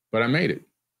 but I made it.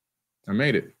 I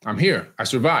made it. I'm here. I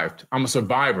survived. I'm a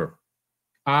survivor.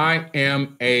 I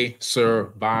am a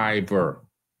survivor.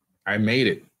 I made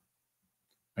it.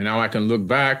 And now I can look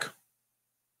back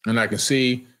and I can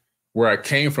see where I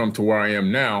came from to where I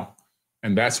am now.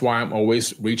 And that's why I'm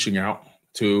always reaching out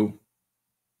to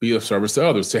be of service to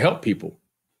others, to help people.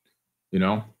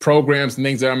 Programs and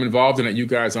things that I'm involved in that you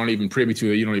guys aren't even privy to,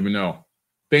 that you don't even know.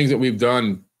 Things that we've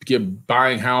done,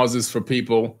 buying houses for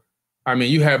people. I mean,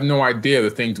 you have no idea the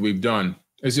things we've done.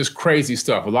 It's just crazy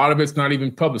stuff. A lot of it's not even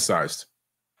publicized.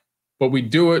 But we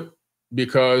do it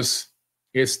because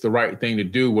it's the right thing to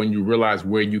do when you realize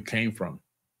where you came from.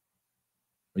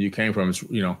 Where you came from,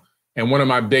 and one of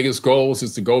my biggest goals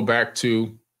is to go back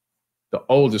to the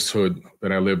oldest hood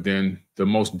that I lived in, the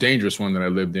most dangerous one that I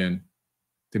lived in,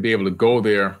 to be able to go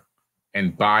there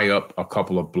and buy up a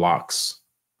couple of blocks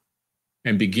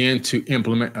and begin to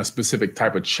implement a specific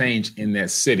type of change in that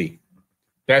city.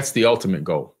 That's the ultimate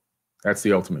goal. That's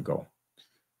the ultimate goal.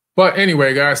 But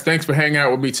anyway, guys, thanks for hanging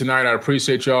out with me tonight. I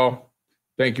appreciate y'all.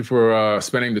 Thank you for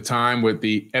spending the time with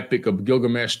the Epic of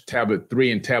Gilgamesh, Tablet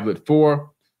 3 and Tablet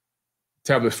 4.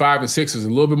 Tablet 5 and 6 is a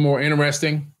little bit more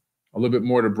interesting, a little bit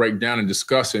more to break down and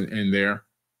discuss in there.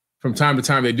 From time to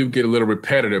time, they do get a little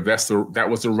repetitive. That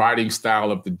was the writing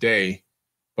style of the day.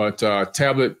 But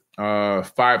Tablet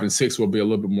 5 and 6 will be a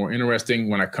little bit more interesting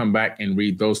when I come back and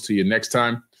read those to you next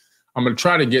time. I'm going to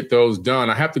try to get those done.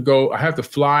 I have to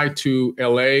fly to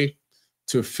LA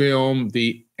to film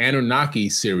the Anunnaki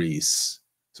series.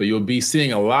 So you'll be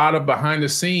seeing a lot of behind the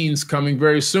scenes coming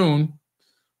very soon.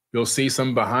 You'll see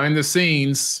some behind the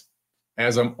scenes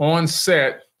as I'm on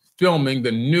set filming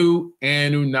the new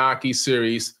Anunnaki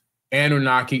series,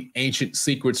 Anunnaki Ancient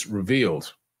Secrets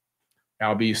Revealed.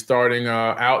 I'll be starting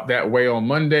out that way on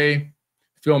Monday,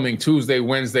 filming Tuesday,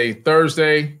 Wednesday,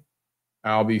 Thursday.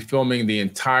 I'll be filming the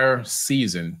entire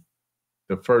season,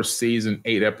 the first season,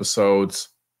 8 episodes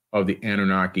of the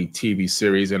Anunnaki TV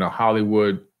series in a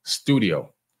Hollywood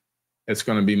studio. It's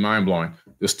going to be mind-blowing.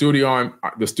 The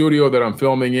studio that I'm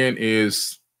filming in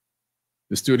is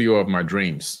the studio of my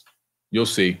dreams. You'll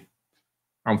see.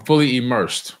 I'm fully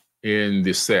immersed in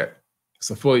this set.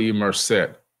 It's a fully immersed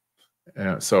set.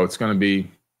 So it's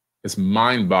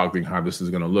mind-boggling how this is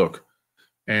going to look.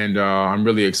 And I'm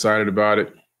really excited about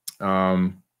it.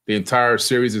 The entire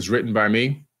series is written by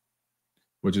me,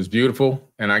 which is beautiful.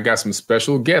 And I got some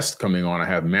special guests coming on. I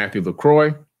have Matthew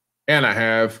LaCroix and I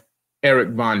have Eric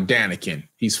Von Daniken.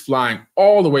 He's flying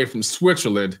all the way from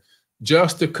Switzerland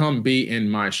just to come be in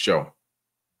my show.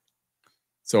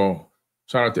 So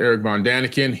shout out to Eric Von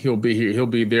Daniken. He'll be here. He'll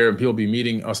be there. He'll be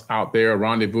meeting us out there,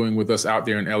 rendezvousing with us out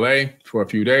there in LA for a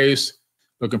few days.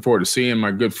 Looking forward to seeing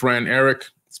my good friend Eric,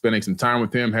 spending some time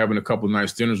with him, having a couple of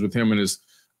nice dinners with him and his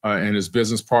and his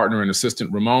business partner and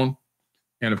assistant, Ramon.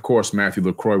 And of course, Matthew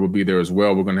LaCroix will be there as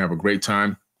well. We're going to have a great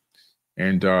time.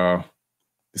 And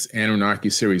this Anunnaki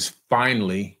series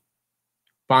finally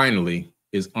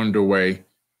is underway.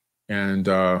 And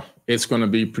it's going to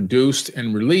be produced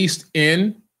and released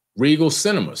in Regal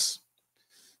Cinemas.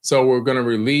 So we're going to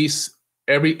release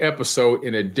every episode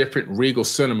in a different Regal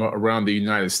cinema around the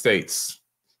United States.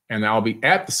 And I'll be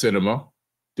at the cinema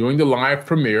doing the live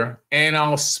premiere, and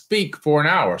I'll speak for an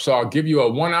hour. So I'll give you a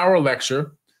 1-hour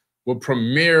lecture. We'll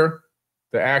premiere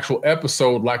the actual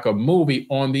episode like a movie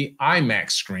on the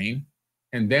IMAX screen,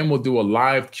 and then we'll do a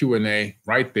live Q&A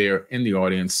right there in the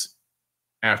audience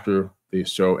after the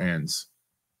show ends.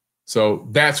 So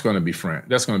that's going to be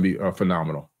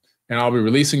phenomenal. And I'll be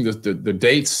releasing the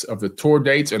dates of the tour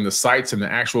dates and the sites and the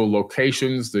actual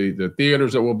locations, the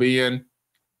theaters that we'll be in.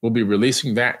 We'll be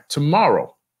releasing that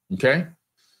tomorrow, okay?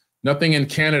 Nothing in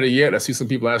Canada yet. I see some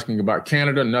people asking about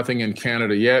Canada. Nothing in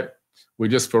Canada yet. We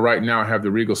just, for right now, have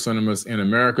the Regal Cinemas in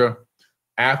America.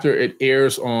 After it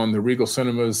airs on the Regal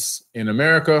Cinemas in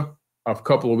America, a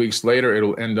couple of weeks later,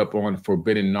 it'll end up on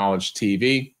Forbidden Knowledge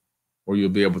TV, or you'll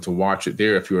be able to watch it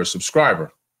there if you're a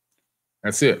subscriber.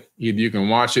 That's it. Either you can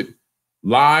watch it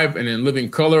live and in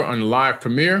living color on the live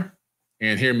premiere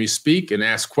and hear me speak and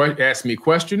ask me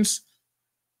questions,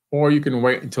 or you can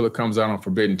wait until it comes out on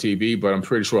Forbidden TV, but I'm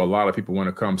pretty sure a lot of people want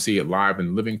to come see it live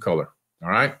in living color. All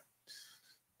right?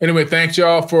 Anyway, thanks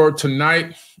y'all for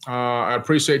tonight. I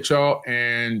appreciate y'all,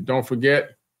 and don't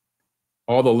forget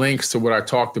all the links to what I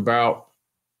talked about,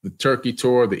 the Turkey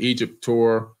tour, the Egypt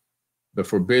tour, the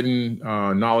Forbidden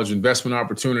Knowledge Investment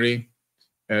Opportunity,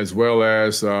 as well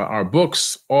as our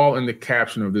books, all in the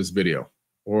caption of this video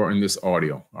or in this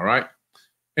audio. All right.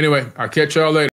 Anyway, I'll catch y'all later.